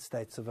United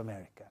States of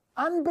America.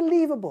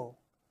 Unbelievable.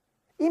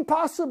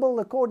 Impossible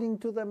according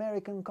to the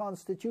American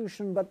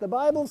Constitution, but the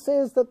Bible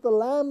says that the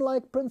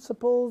lamb-like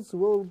principles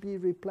will be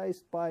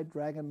replaced by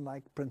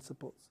dragon-like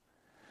principles.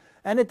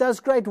 And it does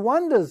great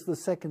wonders, the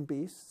second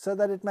beast, so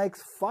that it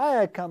makes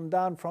fire come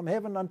down from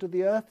heaven unto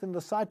the earth in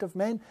the sight of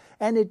men,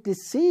 and it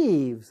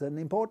deceives, an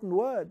important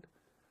word,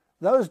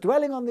 those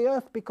dwelling on the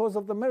earth because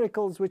of the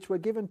miracles which were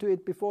given to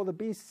it before the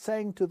beast,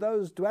 saying to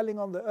those dwelling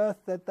on the earth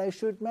that they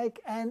should make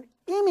an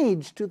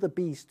image to the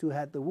beast who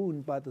had the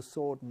wound by the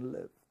sword and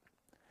lived.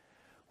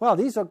 Well,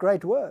 these are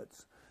great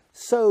words.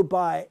 So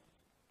by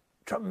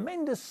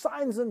tremendous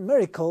signs and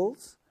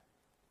miracles,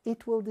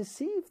 it will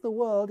deceive the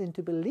world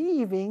into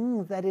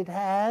believing that it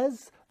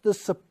has the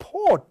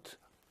support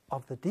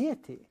of the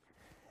deity,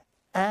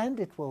 and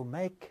it will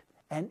make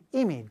an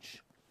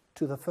image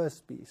to the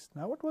first beast.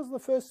 Now, what was the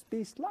first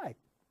beast like?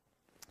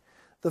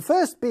 The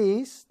first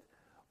beast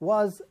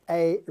was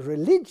a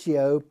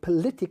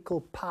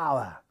religio-political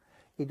power.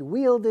 It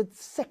wielded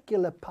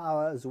secular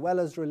power as well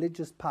as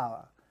religious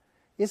power.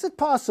 Is it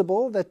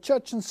possible that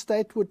church and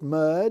state would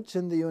merge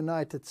in the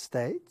United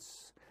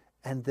States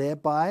and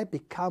thereby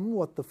become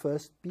what the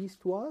first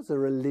beast was, a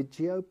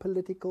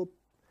religio-political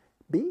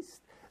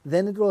beast?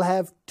 Then it will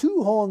have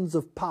two horns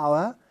of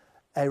power,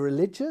 a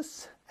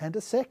religious and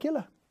a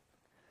secular.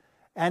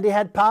 And he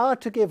had power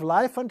to give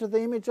life unto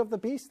the image of the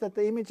beast, that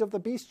the image of the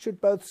beast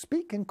should both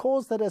speak and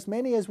cause that as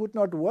many as would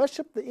not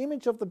worship the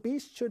image of the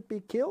beast should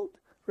be killed.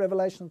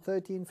 Revelation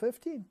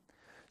 13:15.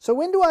 So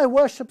when do I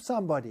worship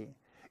somebody?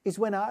 Is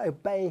when I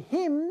obey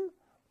him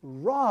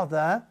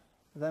rather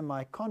than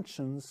my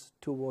conscience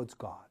towards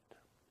God.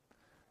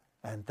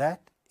 And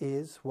that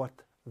is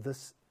what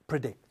this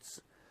predicts.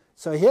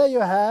 So here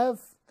you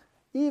have,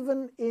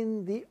 even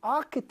in the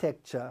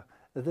architecture,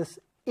 this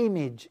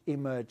image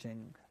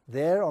emerging.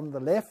 There on the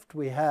left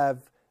we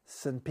have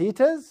St.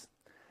 Peter's,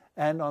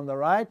 and on the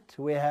right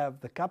we have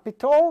the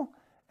Capitol,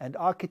 and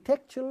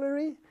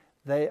architecturally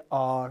they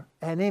are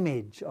an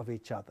image of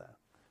each other.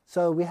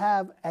 So we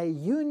have a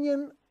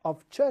union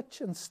of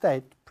church and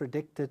state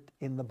predicted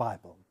in the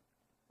Bible.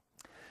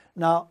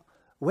 Now,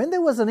 when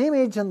there was an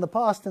image in the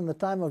past in the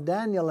time of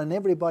Daniel and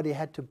everybody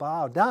had to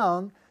bow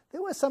down,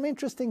 there were some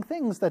interesting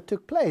things that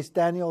took place.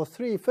 Daniel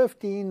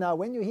 3:15, now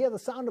when you hear the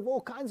sound of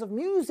all kinds of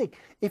music,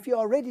 if you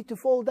are ready to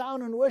fall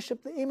down and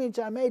worship the image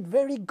I made,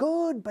 very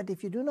good, but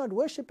if you do not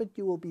worship it,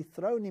 you will be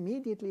thrown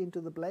immediately into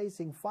the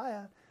blazing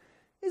fire.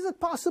 Is it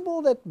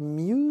possible that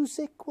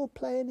music will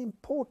play an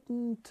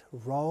important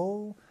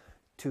role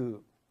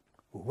to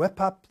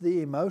whip up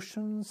the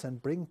emotions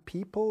and bring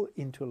people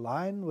into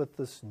line with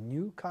this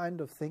new kind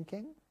of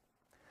thinking?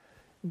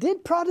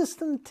 Did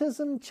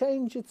Protestantism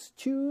change its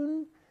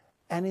tune,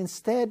 and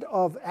instead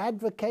of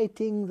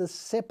advocating the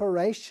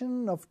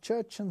separation of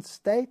church and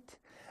state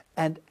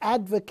and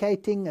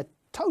advocating a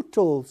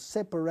total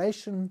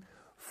separation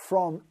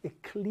from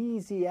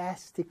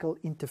ecclesiastical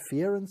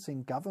interference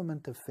in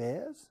government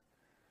affairs?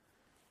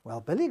 Well,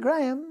 Billy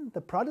Graham,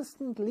 the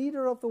Protestant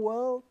leader of the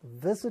world,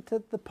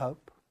 visited the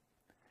Pope.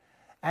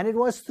 And it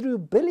was through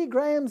Billy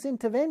Graham's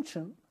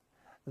intervention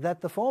that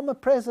the former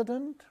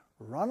President,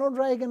 Ronald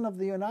Reagan of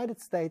the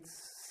United States,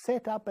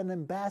 set up an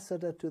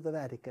ambassador to the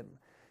Vatican,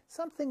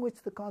 something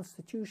which the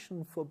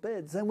Constitution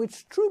forbids and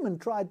which Truman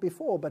tried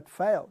before but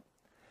failed.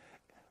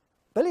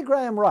 Billy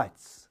Graham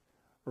writes,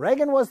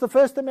 Reagan was the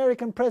first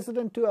American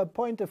president to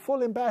appoint a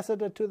full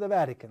ambassador to the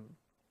Vatican.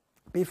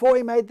 Before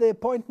he made the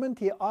appointment,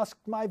 he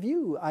asked my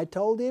view. I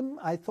told him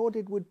I thought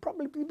it would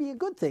probably be a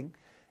good thing,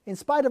 in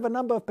spite of a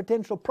number of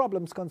potential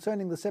problems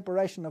concerning the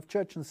separation of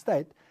church and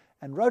state,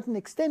 and wrote an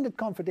extended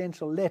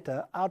confidential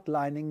letter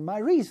outlining my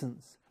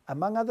reasons.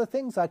 Among other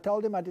things, I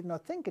told him I did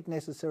not think it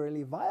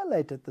necessarily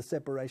violated the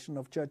separation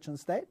of church and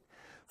state.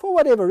 For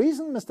whatever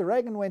reason, Mr.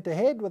 Reagan went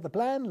ahead with the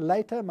plan.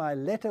 Later, my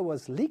letter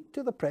was leaked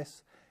to the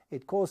press.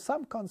 It caused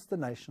some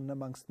consternation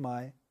amongst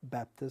my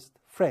Baptist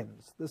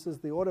friends. This is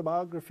the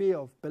autobiography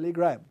of Billy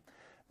Graham.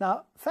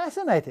 Now,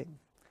 fascinating.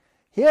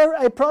 Here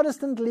a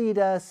Protestant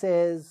leader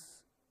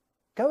says,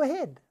 go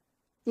ahead,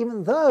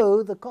 even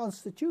though the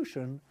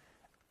Constitution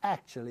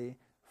actually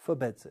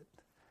forbids it.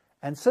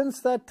 And since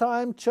that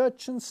time,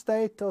 church and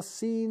state are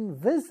seen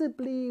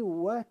visibly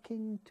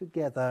working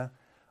together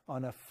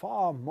on a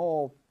far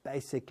more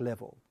basic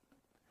level.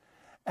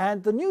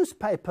 And the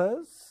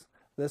newspapers,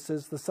 this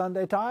is the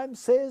Sunday Times,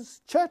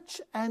 says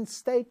church and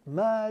state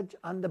merge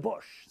under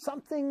Bush,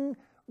 something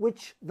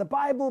which the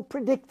Bible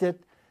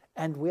predicted,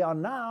 and we are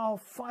now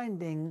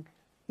finding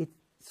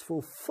its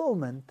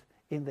fulfillment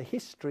in the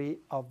history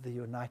of the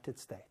United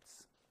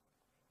States.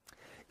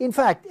 In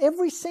fact,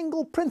 every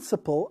single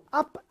principle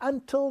up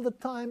until the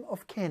time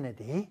of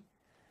Kennedy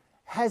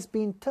has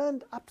been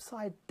turned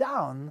upside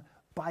down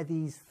by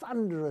these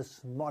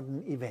thunderous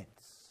modern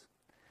events.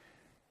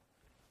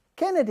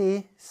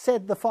 Kennedy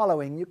said the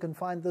following, you can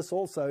find this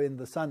also in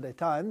the Sunday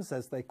Times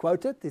as they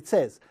quote it. It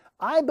says,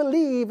 "I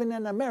believe in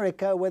an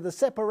America where the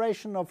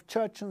separation of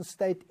church and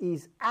state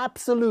is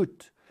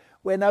absolute,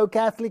 where no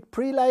Catholic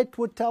prelate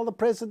would tell the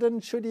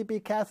president, should he be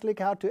Catholic,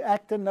 how to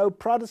act, and no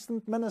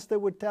Protestant minister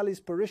would tell his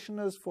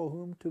parishioners for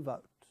whom to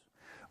vote,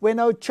 where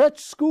no church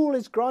school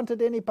is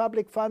granted any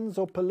public funds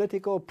or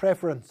political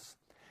preference,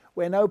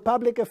 where no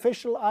public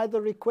official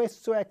either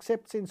requests or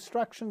accepts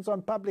instructions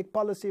on public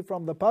policy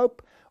from the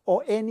Pope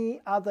or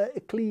any other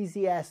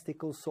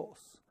ecclesiastical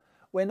source,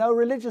 where no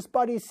religious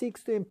body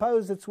seeks to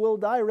impose its will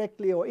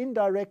directly or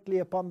indirectly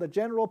upon the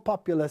general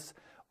populace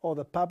or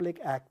the public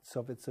acts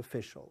of its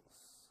officials."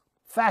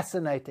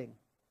 Fascinating.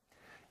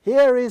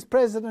 Here is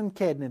President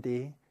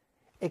Kennedy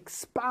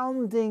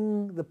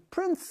expounding the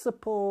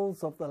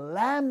principles of the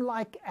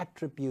lamb-like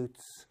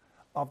attributes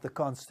of the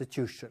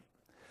Constitution.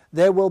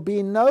 There will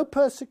be no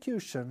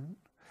persecution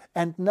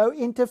and no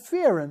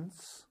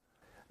interference,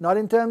 not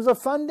in terms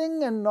of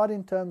funding and not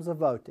in terms of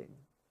voting.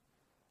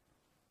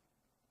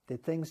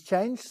 Did things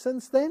change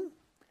since then?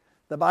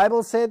 The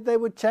Bible said they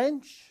would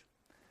change.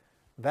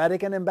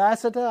 Vatican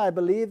ambassador, I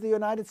believe the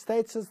United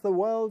States is the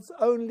world's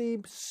only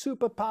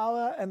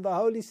superpower and the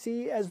Holy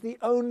See as the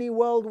only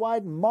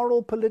worldwide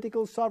moral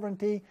political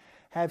sovereignty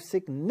have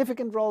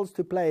significant roles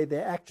to play.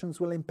 Their actions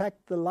will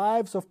impact the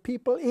lives of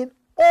people in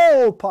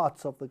all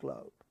parts of the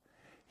globe.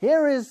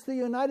 Here is the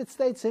United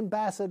States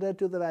ambassador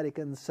to the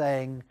Vatican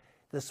saying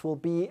this will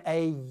be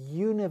a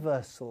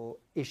universal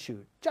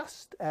issue,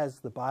 just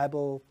as the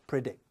Bible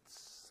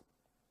predicts.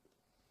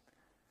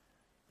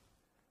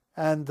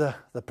 And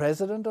the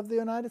President of the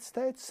United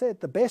States said,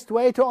 "The best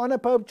way to honor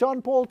Pope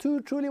John Paul II,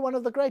 truly one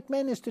of the great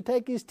men, is to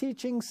take his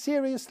teachings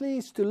seriously,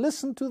 is to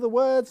listen to the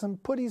words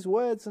and put his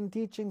words and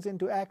teachings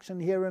into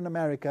action here in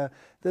America.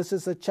 This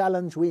is a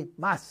challenge we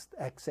must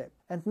accept."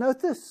 And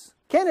note this,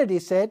 Kennedy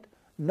said,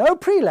 no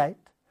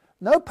prelate,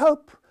 no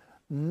pope,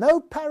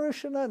 no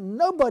parishioner,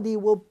 nobody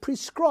will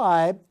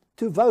prescribe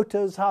to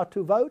voters how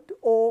to vote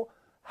or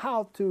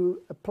how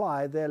to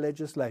apply their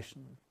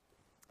legislation.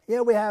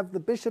 Here we have the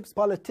bishops'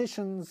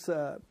 politicians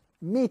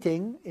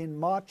meeting in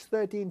March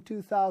 13,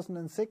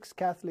 2006.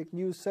 Catholic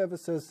News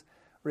Services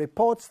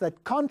reports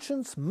that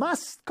conscience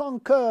must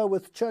concur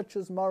with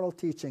church's moral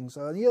teachings.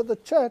 So here the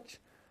church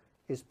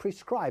is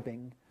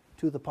prescribing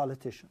to the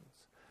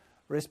politicians.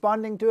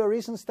 Responding to a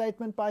recent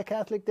statement by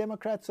Catholic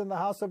Democrats in the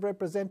House of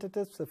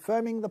Representatives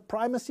affirming the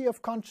primacy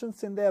of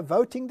conscience in their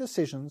voting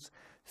decisions,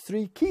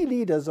 3 key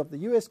leaders of the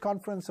U.S.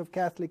 Conference of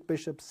Catholic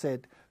Bishops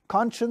said,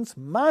 "Conscience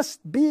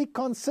must be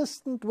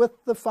consistent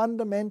with the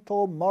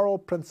fundamental moral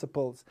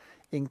principles,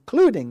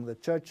 including the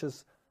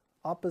Church's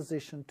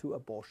opposition to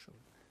abortion."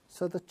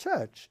 So the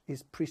Church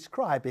is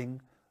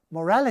prescribing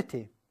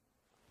morality.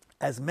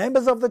 As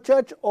members of the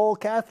Church, all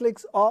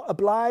Catholics are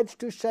obliged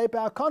to shape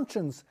our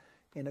conscience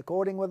in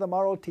according with the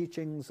moral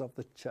teachings of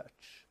the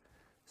Church.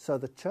 So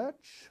the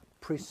Church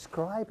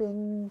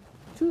prescribing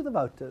to the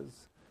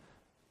voters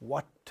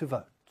what to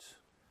vote.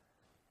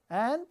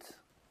 And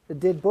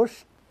did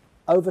Bush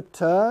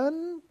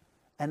overturn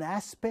an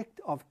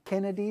aspect of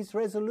Kennedy's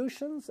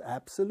resolutions?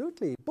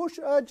 Absolutely. Bush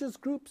urges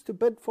groups to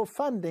bid for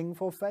funding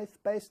for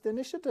faith-based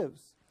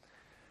initiatives.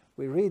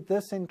 We read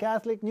this in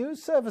Catholic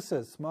News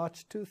Services,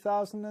 March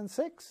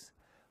 2006.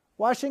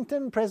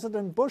 Washington,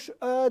 President Bush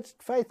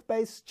urged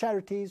faith-based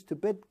charities to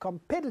bid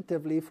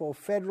competitively for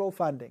federal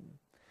funding.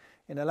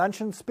 In a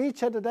luncheon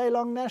speech at a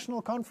day-long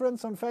national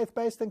conference on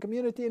faith-based and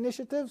community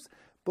initiatives,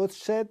 Bush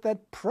said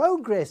that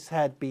progress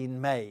had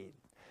been made,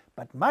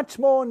 but much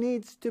more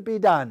needs to be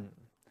done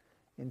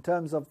in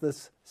terms of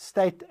this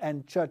state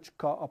and church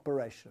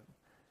cooperation.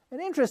 And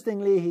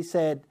interestingly, he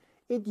said,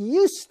 it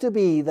used to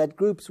be that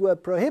groups were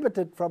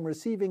prohibited from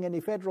receiving any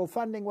federal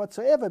funding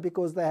whatsoever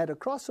because they had a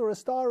cross or a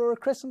star or a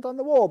crescent on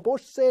the wall.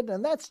 Bush said,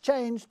 and that's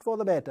changed for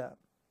the better.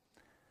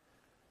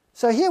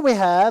 So here we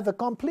have a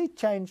complete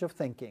change of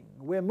thinking.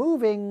 We're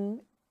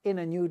moving in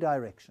a new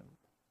direction.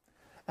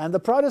 And the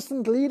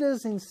Protestant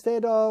leaders,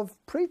 instead of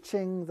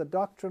preaching the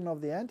doctrine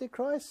of the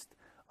Antichrist,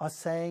 are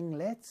saying,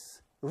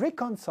 let's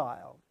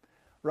reconcile.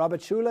 Robert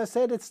Schuller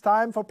said it's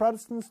time for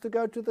Protestants to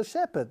go to the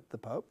shepherd, the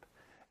Pope,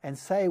 and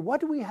say,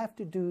 what do we have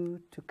to do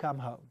to come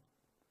home?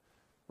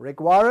 Rick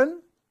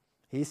Warren,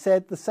 he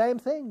said the same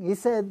thing. He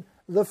said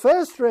the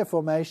first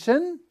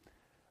Reformation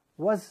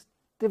was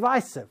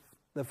divisive.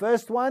 The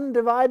first one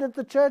divided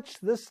the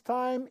church. This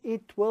time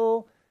it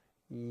will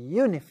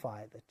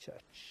unify the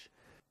church.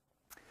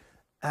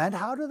 And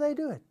how do they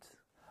do it?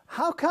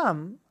 How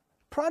come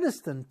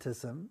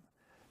Protestantism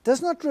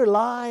does not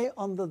rely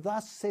on the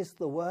thus says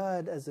the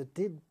word as it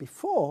did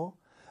before,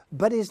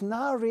 but is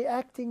now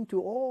reacting to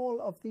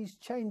all of these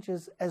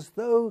changes as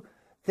though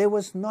there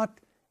was not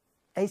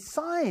a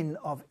sign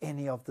of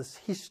any of this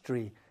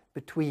history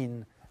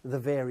between the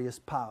various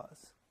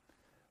powers.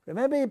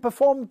 Remember, he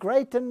performed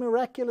great and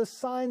miraculous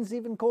signs,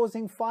 even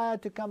causing fire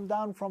to come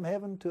down from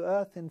heaven to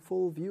earth in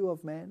full view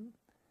of men.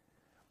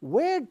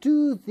 Where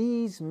do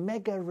these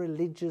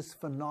mega-religious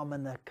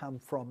phenomena come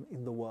from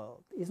in the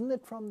world? Isn't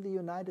it from the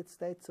United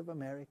States of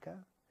America?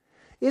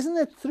 Isn't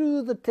it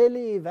through the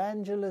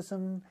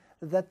tele-evangelism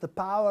that the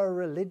power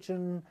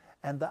religion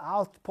and the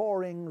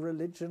outpouring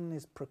religion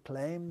is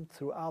proclaimed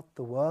throughout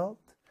the world,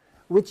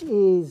 which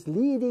is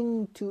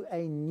leading to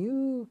a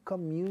new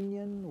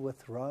communion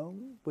with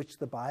Rome, which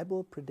the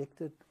Bible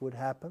predicted would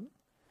happen?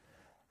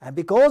 And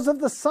because of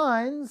the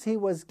signs he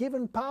was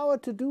given power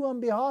to do on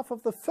behalf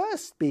of the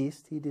first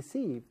beast, he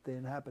deceived the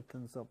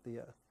inhabitants of the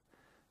earth.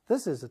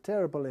 This is a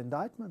terrible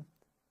indictment.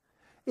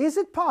 Is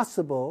it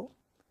possible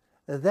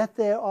that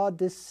there are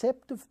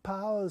deceptive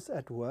powers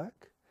at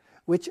work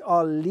which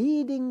are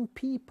leading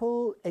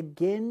people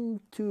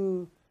again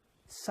to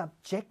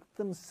subject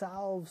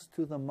themselves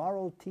to the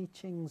moral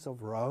teachings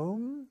of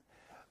Rome,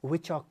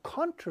 which are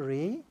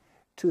contrary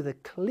to the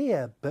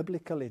clear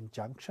biblical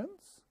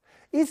injunctions?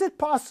 Is it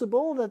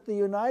possible that the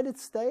United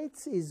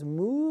States is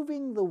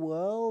moving the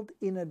world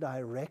in a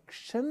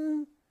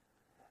direction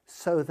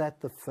so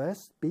that the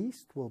first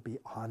beast will be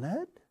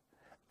honored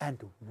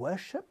and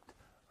worshipped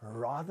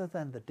rather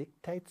than the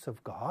dictates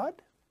of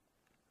God?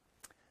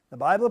 The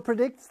Bible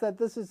predicts that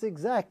this is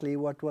exactly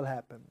what will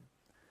happen.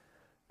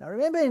 Now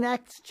remember in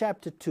Acts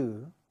chapter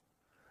 2,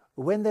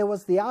 when there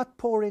was the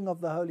outpouring of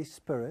the Holy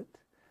Spirit,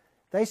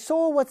 they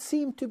saw what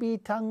seemed to be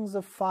tongues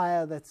of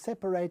fire that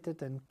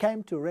separated and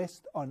came to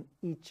rest on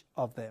each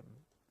of them.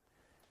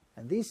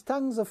 And these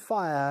tongues of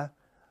fire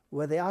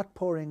were the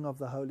outpouring of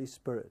the Holy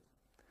Spirit.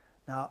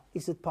 Now,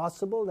 is it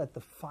possible that the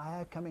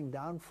fire coming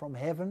down from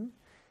heaven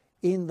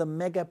in the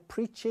mega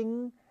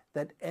preaching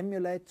that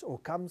emulates or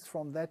comes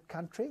from that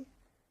country,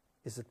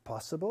 is it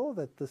possible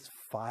that this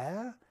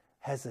fire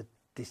has a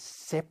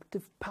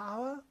deceptive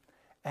power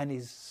and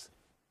is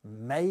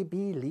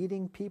maybe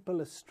leading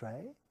people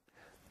astray?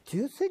 Do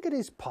you think it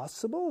is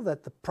possible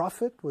that the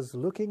prophet was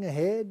looking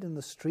ahead in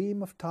the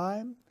stream of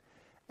time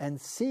and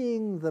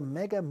seeing the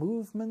mega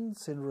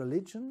movements in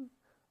religion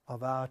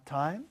of our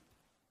time?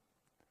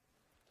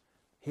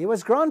 He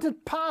was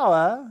granted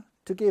power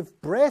to give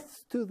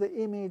breath to the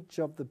image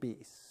of the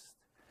beast,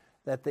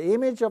 that the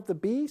image of the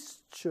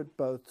beast should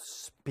both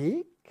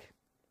speak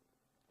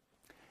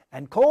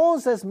and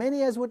cause as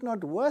many as would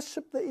not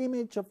worship the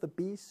image of the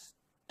beast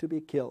to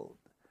be killed.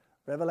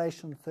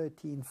 Revelation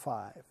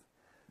 13:5.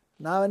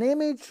 Now an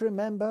image,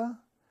 remember,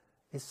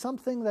 is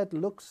something that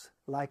looks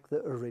like the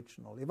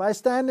original. If I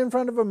stand in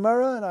front of a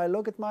mirror and I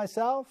look at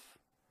myself,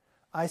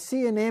 I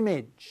see an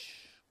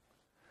image.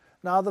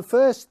 Now the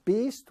first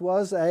beast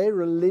was a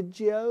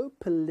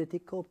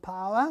religio-political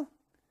power,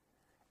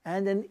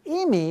 and an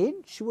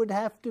image would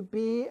have to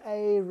be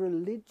a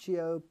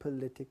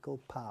religio-political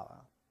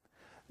power.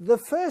 The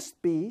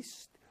first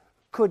beast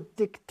could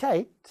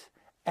dictate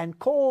and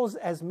cause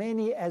as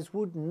many as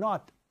would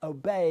not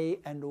obey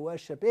and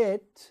worship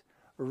it,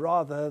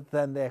 rather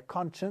than their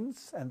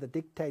conscience and the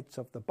dictates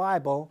of the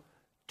Bible,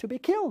 to be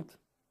killed.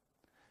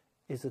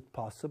 Is it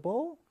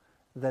possible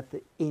that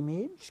the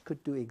image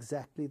could do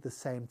exactly the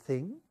same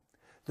thing?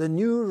 The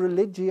new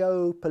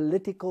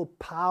religio-political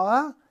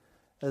power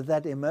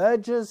that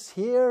emerges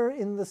here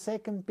in the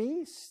second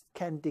beast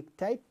can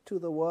dictate to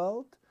the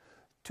world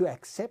to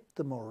accept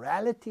the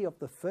morality of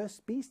the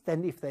first beast,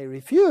 and if they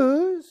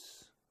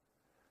refuse,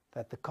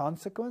 that the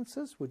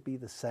consequences would be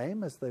the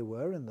same as they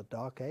were in the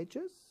Dark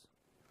Ages?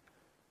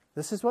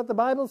 This is what the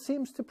Bible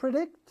seems to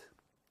predict.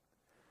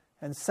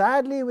 And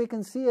sadly, we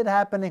can see it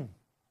happening.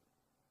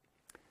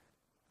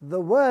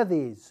 The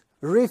worthies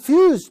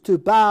refuse to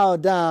bow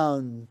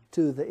down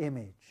to the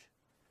image.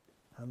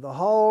 And the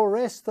whole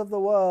rest of the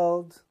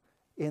world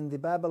in the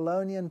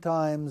Babylonian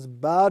times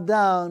bowed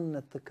down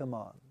at the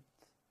command.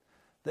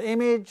 The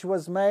image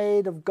was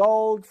made of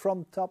gold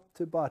from top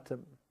to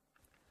bottom.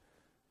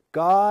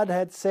 God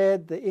had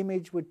said the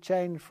image would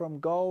change from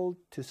gold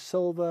to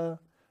silver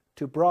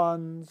to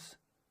bronze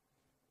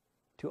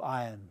to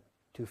iron,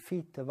 to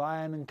feet of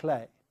iron and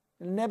clay.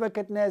 And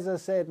Nebuchadnezzar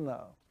said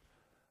no.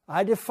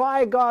 I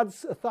defy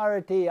God's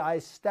authority. I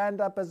stand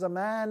up as a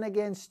man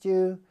against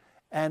you,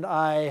 and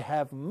I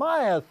have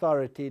my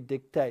authority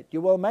dictate.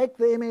 You will make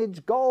the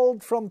image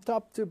gold from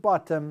top to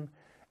bottom,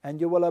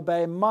 and you will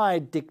obey my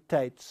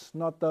dictates,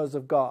 not those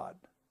of God.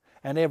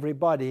 And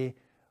everybody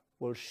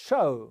will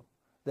show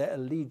their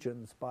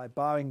allegiance by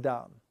bowing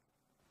down.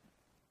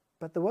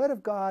 But the word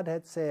of God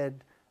had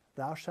said,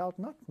 thou shalt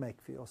not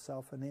make for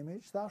yourself an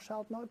image, thou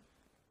shalt not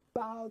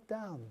bow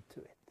down to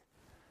it.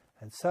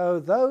 And so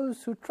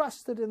those who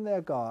trusted in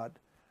their God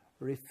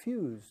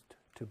refused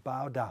to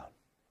bow down.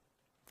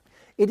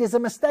 It is a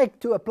mistake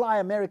to apply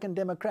American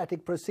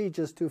democratic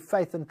procedures to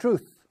faith and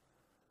truth.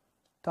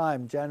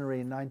 time, January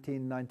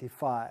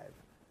 1995.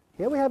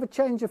 Here we have a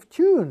change of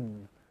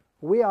tune.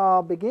 We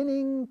are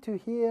beginning to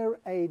hear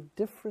a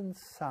different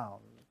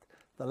sound.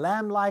 The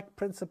lamb-like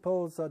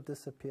principles are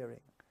disappearing.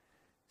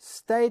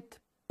 State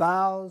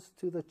bows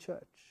to the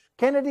church.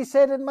 Kennedy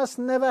said it must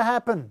never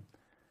happen.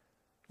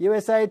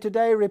 USA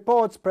Today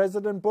reports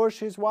President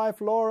Bush, his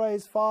wife Laura,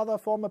 his father,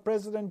 former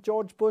President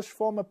George Bush,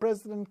 former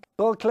President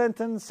Bill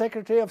Clinton,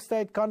 Secretary of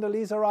State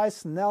Condoleezza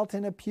Rice knelt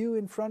in a pew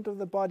in front of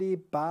the body,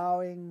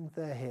 bowing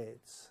their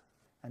heads.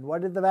 And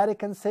what did the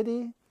Vatican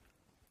City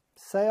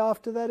say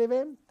after that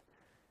event?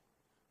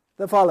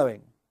 The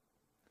following: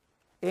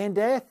 in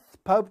death,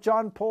 Pope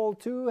John Paul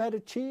II had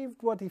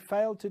achieved what he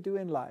failed to do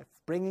in life,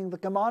 bringing the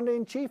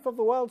commander-in-chief of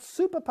the world's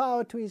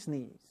superpower to his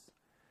knees.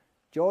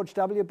 George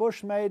W.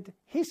 Bush made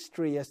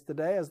history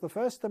yesterday as the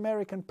first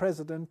American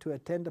president to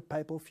attend a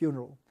papal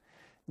funeral,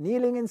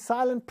 kneeling in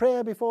silent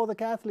prayer before the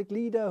Catholic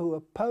leader who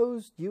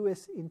opposed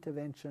U.S.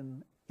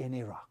 intervention in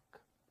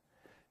Iraq.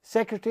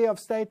 Secretary of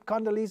State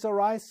Condoleezza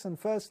Rice and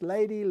First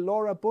Lady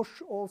Laura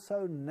Bush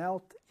also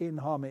knelt in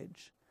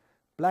homage,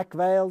 black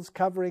veils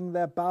covering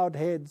their bowed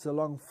heads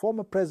along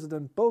former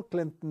President Bill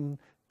Clinton,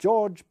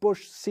 George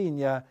Bush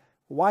Sr.,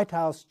 White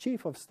House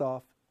Chief of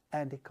Staff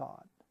Andy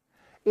Card.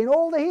 In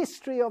all the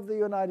history of the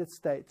United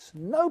States,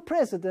 no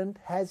president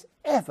has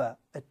ever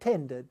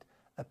attended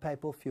a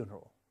papal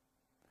funeral.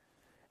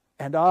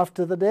 And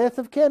after the death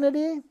of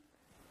Kennedy,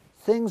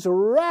 things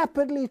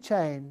rapidly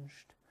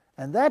changed,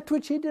 and that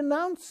which he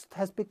denounced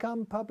has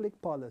become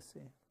public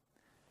policy.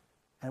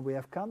 And we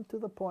have come to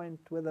the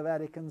point where the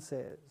Vatican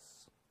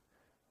says,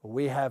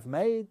 we have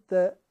made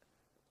the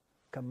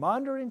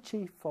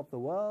commander-in-chief of the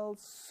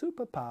world's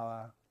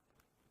superpower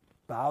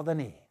bow the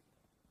knee.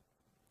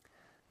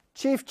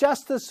 Chief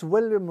Justice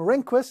William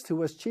Rehnquist, who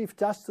was Chief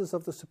Justice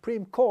of the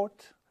Supreme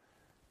Court,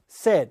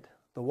 said,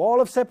 the wall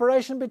of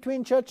separation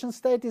between church and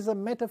state is a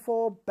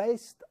metaphor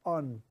based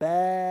on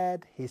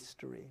bad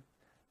history.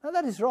 Now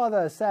that is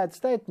rather a sad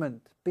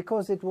statement,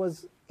 because it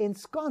was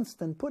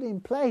ensconced and put in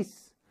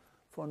place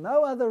for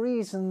no other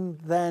reason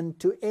than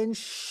to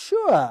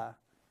ensure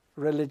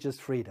religious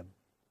freedom.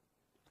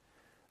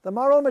 The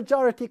Moral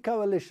Majority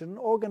Coalition,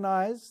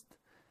 organized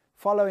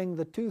following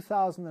the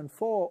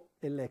 2004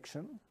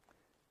 election,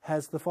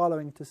 has the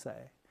following to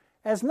say: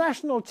 as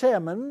national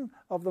chairman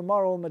of the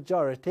Moral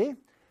Majority,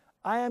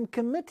 I am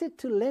committed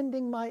to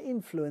lending my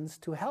influence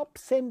to help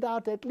send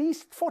out at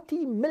least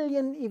 40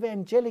 million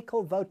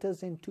evangelical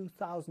voters in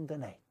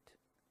 2008.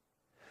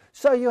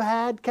 So you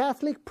had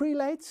Catholic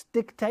prelates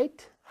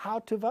dictate how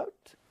to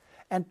vote,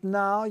 and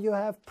now you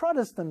have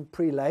Protestant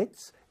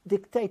prelates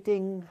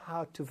dictating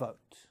how to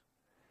vote.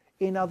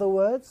 In other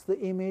words,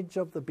 the image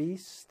of the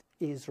beast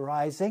is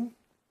rising.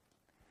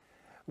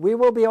 We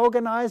will be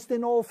organized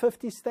in all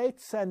 50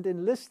 states and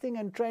enlisting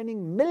and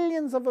training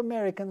millions of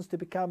Americans to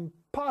become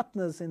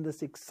partners in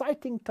this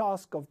exciting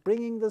task of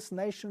bringing this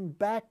nation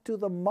back to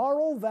the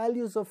moral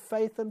values of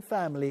faith and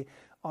family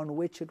on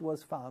which it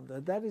was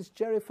founded. That is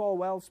Jerry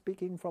Falwell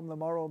speaking from the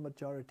Moral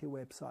Majority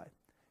website.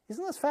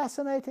 Isn't this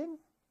fascinating?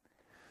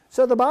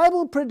 So the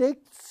Bible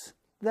predicts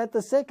that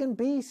the second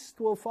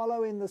beast will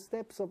follow in the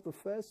steps of the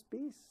first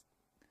beast,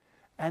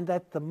 and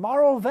that the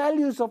moral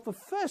values of the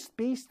first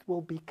beast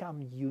will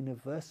become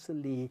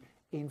universally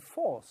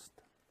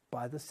enforced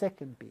by the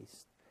second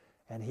beast.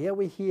 And here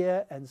we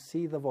hear and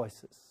see the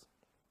voices.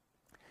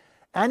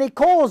 And he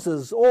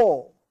causes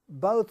all,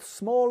 both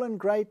small and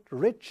great,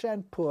 rich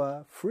and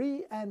poor,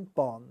 free and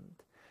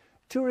bond,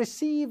 to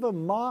receive a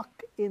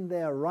mark in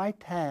their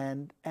right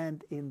hand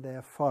and in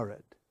their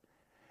forehead,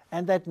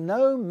 and that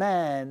no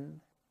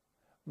man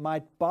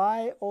might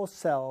buy or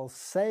sell,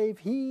 save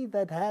he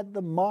that had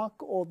the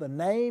mark or the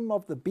name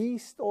of the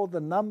beast or the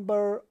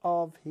number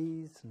of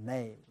his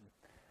name.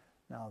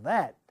 Now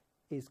that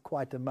is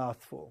quite a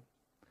mouthful.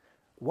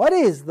 What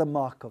is the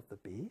mark of the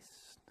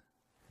beast?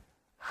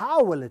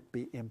 How will it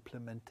be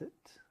implemented?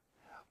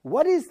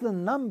 What is the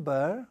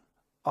number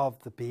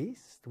of the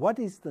beast? What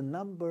is the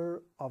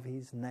number of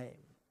his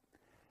name?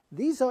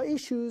 These are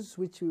issues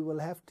which we will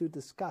have to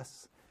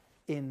discuss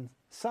in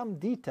some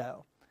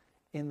detail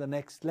in the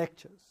next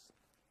lectures.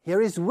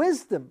 Here is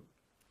wisdom.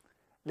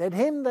 Let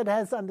him that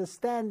has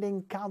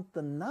understanding count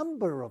the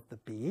number of the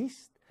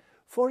beast,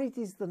 for it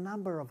is the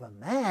number of a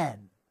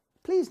man.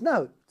 Please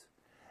note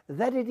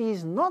that it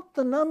is not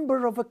the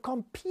number of a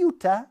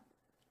computer,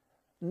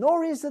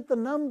 nor is it the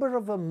number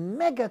of a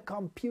mega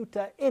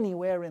computer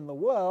anywhere in the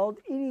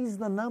world. It is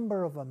the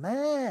number of a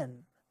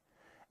man.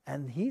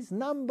 And his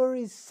number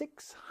is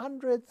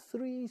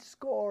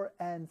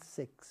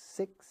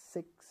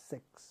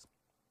 603,666.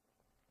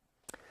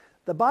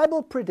 The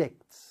Bible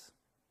predicts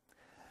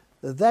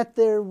that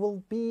there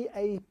will be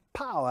a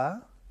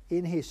power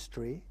in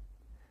history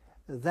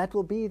that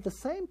will be the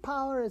same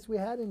power as we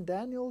had in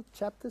Daniel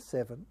chapter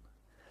 7.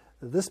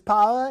 This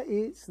power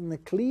is an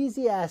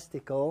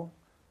ecclesiastical,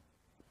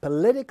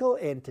 political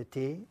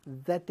entity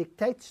that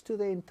dictates to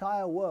the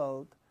entire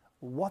world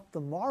what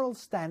the moral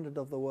standard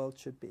of the world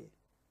should be.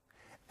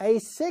 A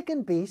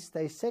second beast,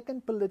 a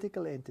second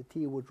political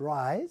entity would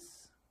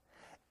rise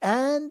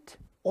and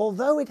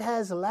although it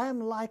has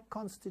lamb-like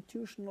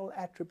constitutional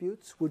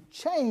attributes, would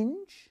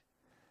change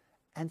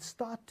and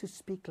start to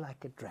speak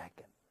like a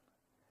dragon.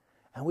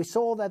 And we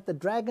saw that the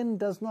dragon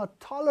does not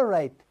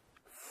tolerate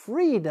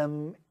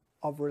freedom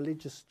of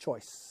religious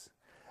choice,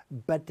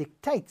 but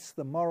dictates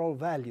the moral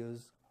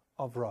values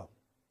of Rome.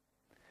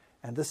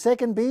 And the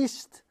second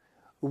beast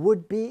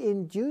would be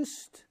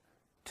induced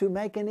to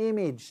make an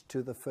image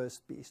to the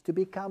first beast, to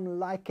become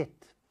like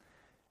it,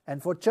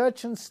 and for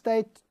church and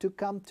state to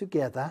come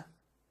together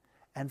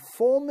and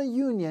form a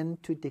union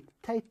to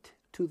dictate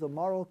to the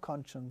moral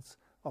conscience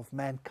of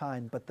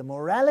mankind. But the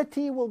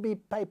morality will be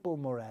papal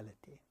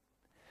morality.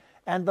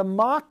 And the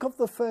mark of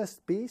the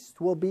first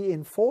beast will be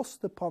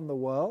enforced upon the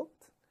world.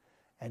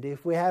 And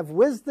if we have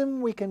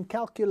wisdom, we can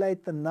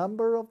calculate the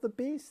number of the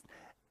beast,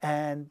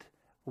 and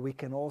we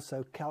can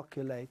also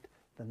calculate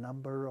the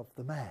number of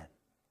the man.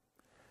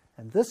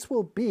 And this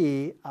will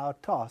be our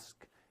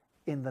task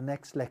in the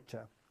next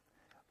lecture,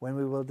 when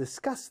we will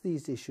discuss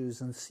these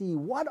issues and see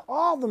what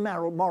are the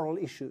moral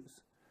issues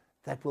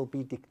that will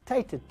be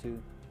dictated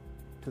to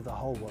the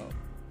whole world.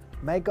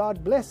 May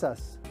God bless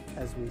us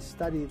as we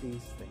study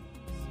these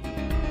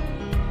things.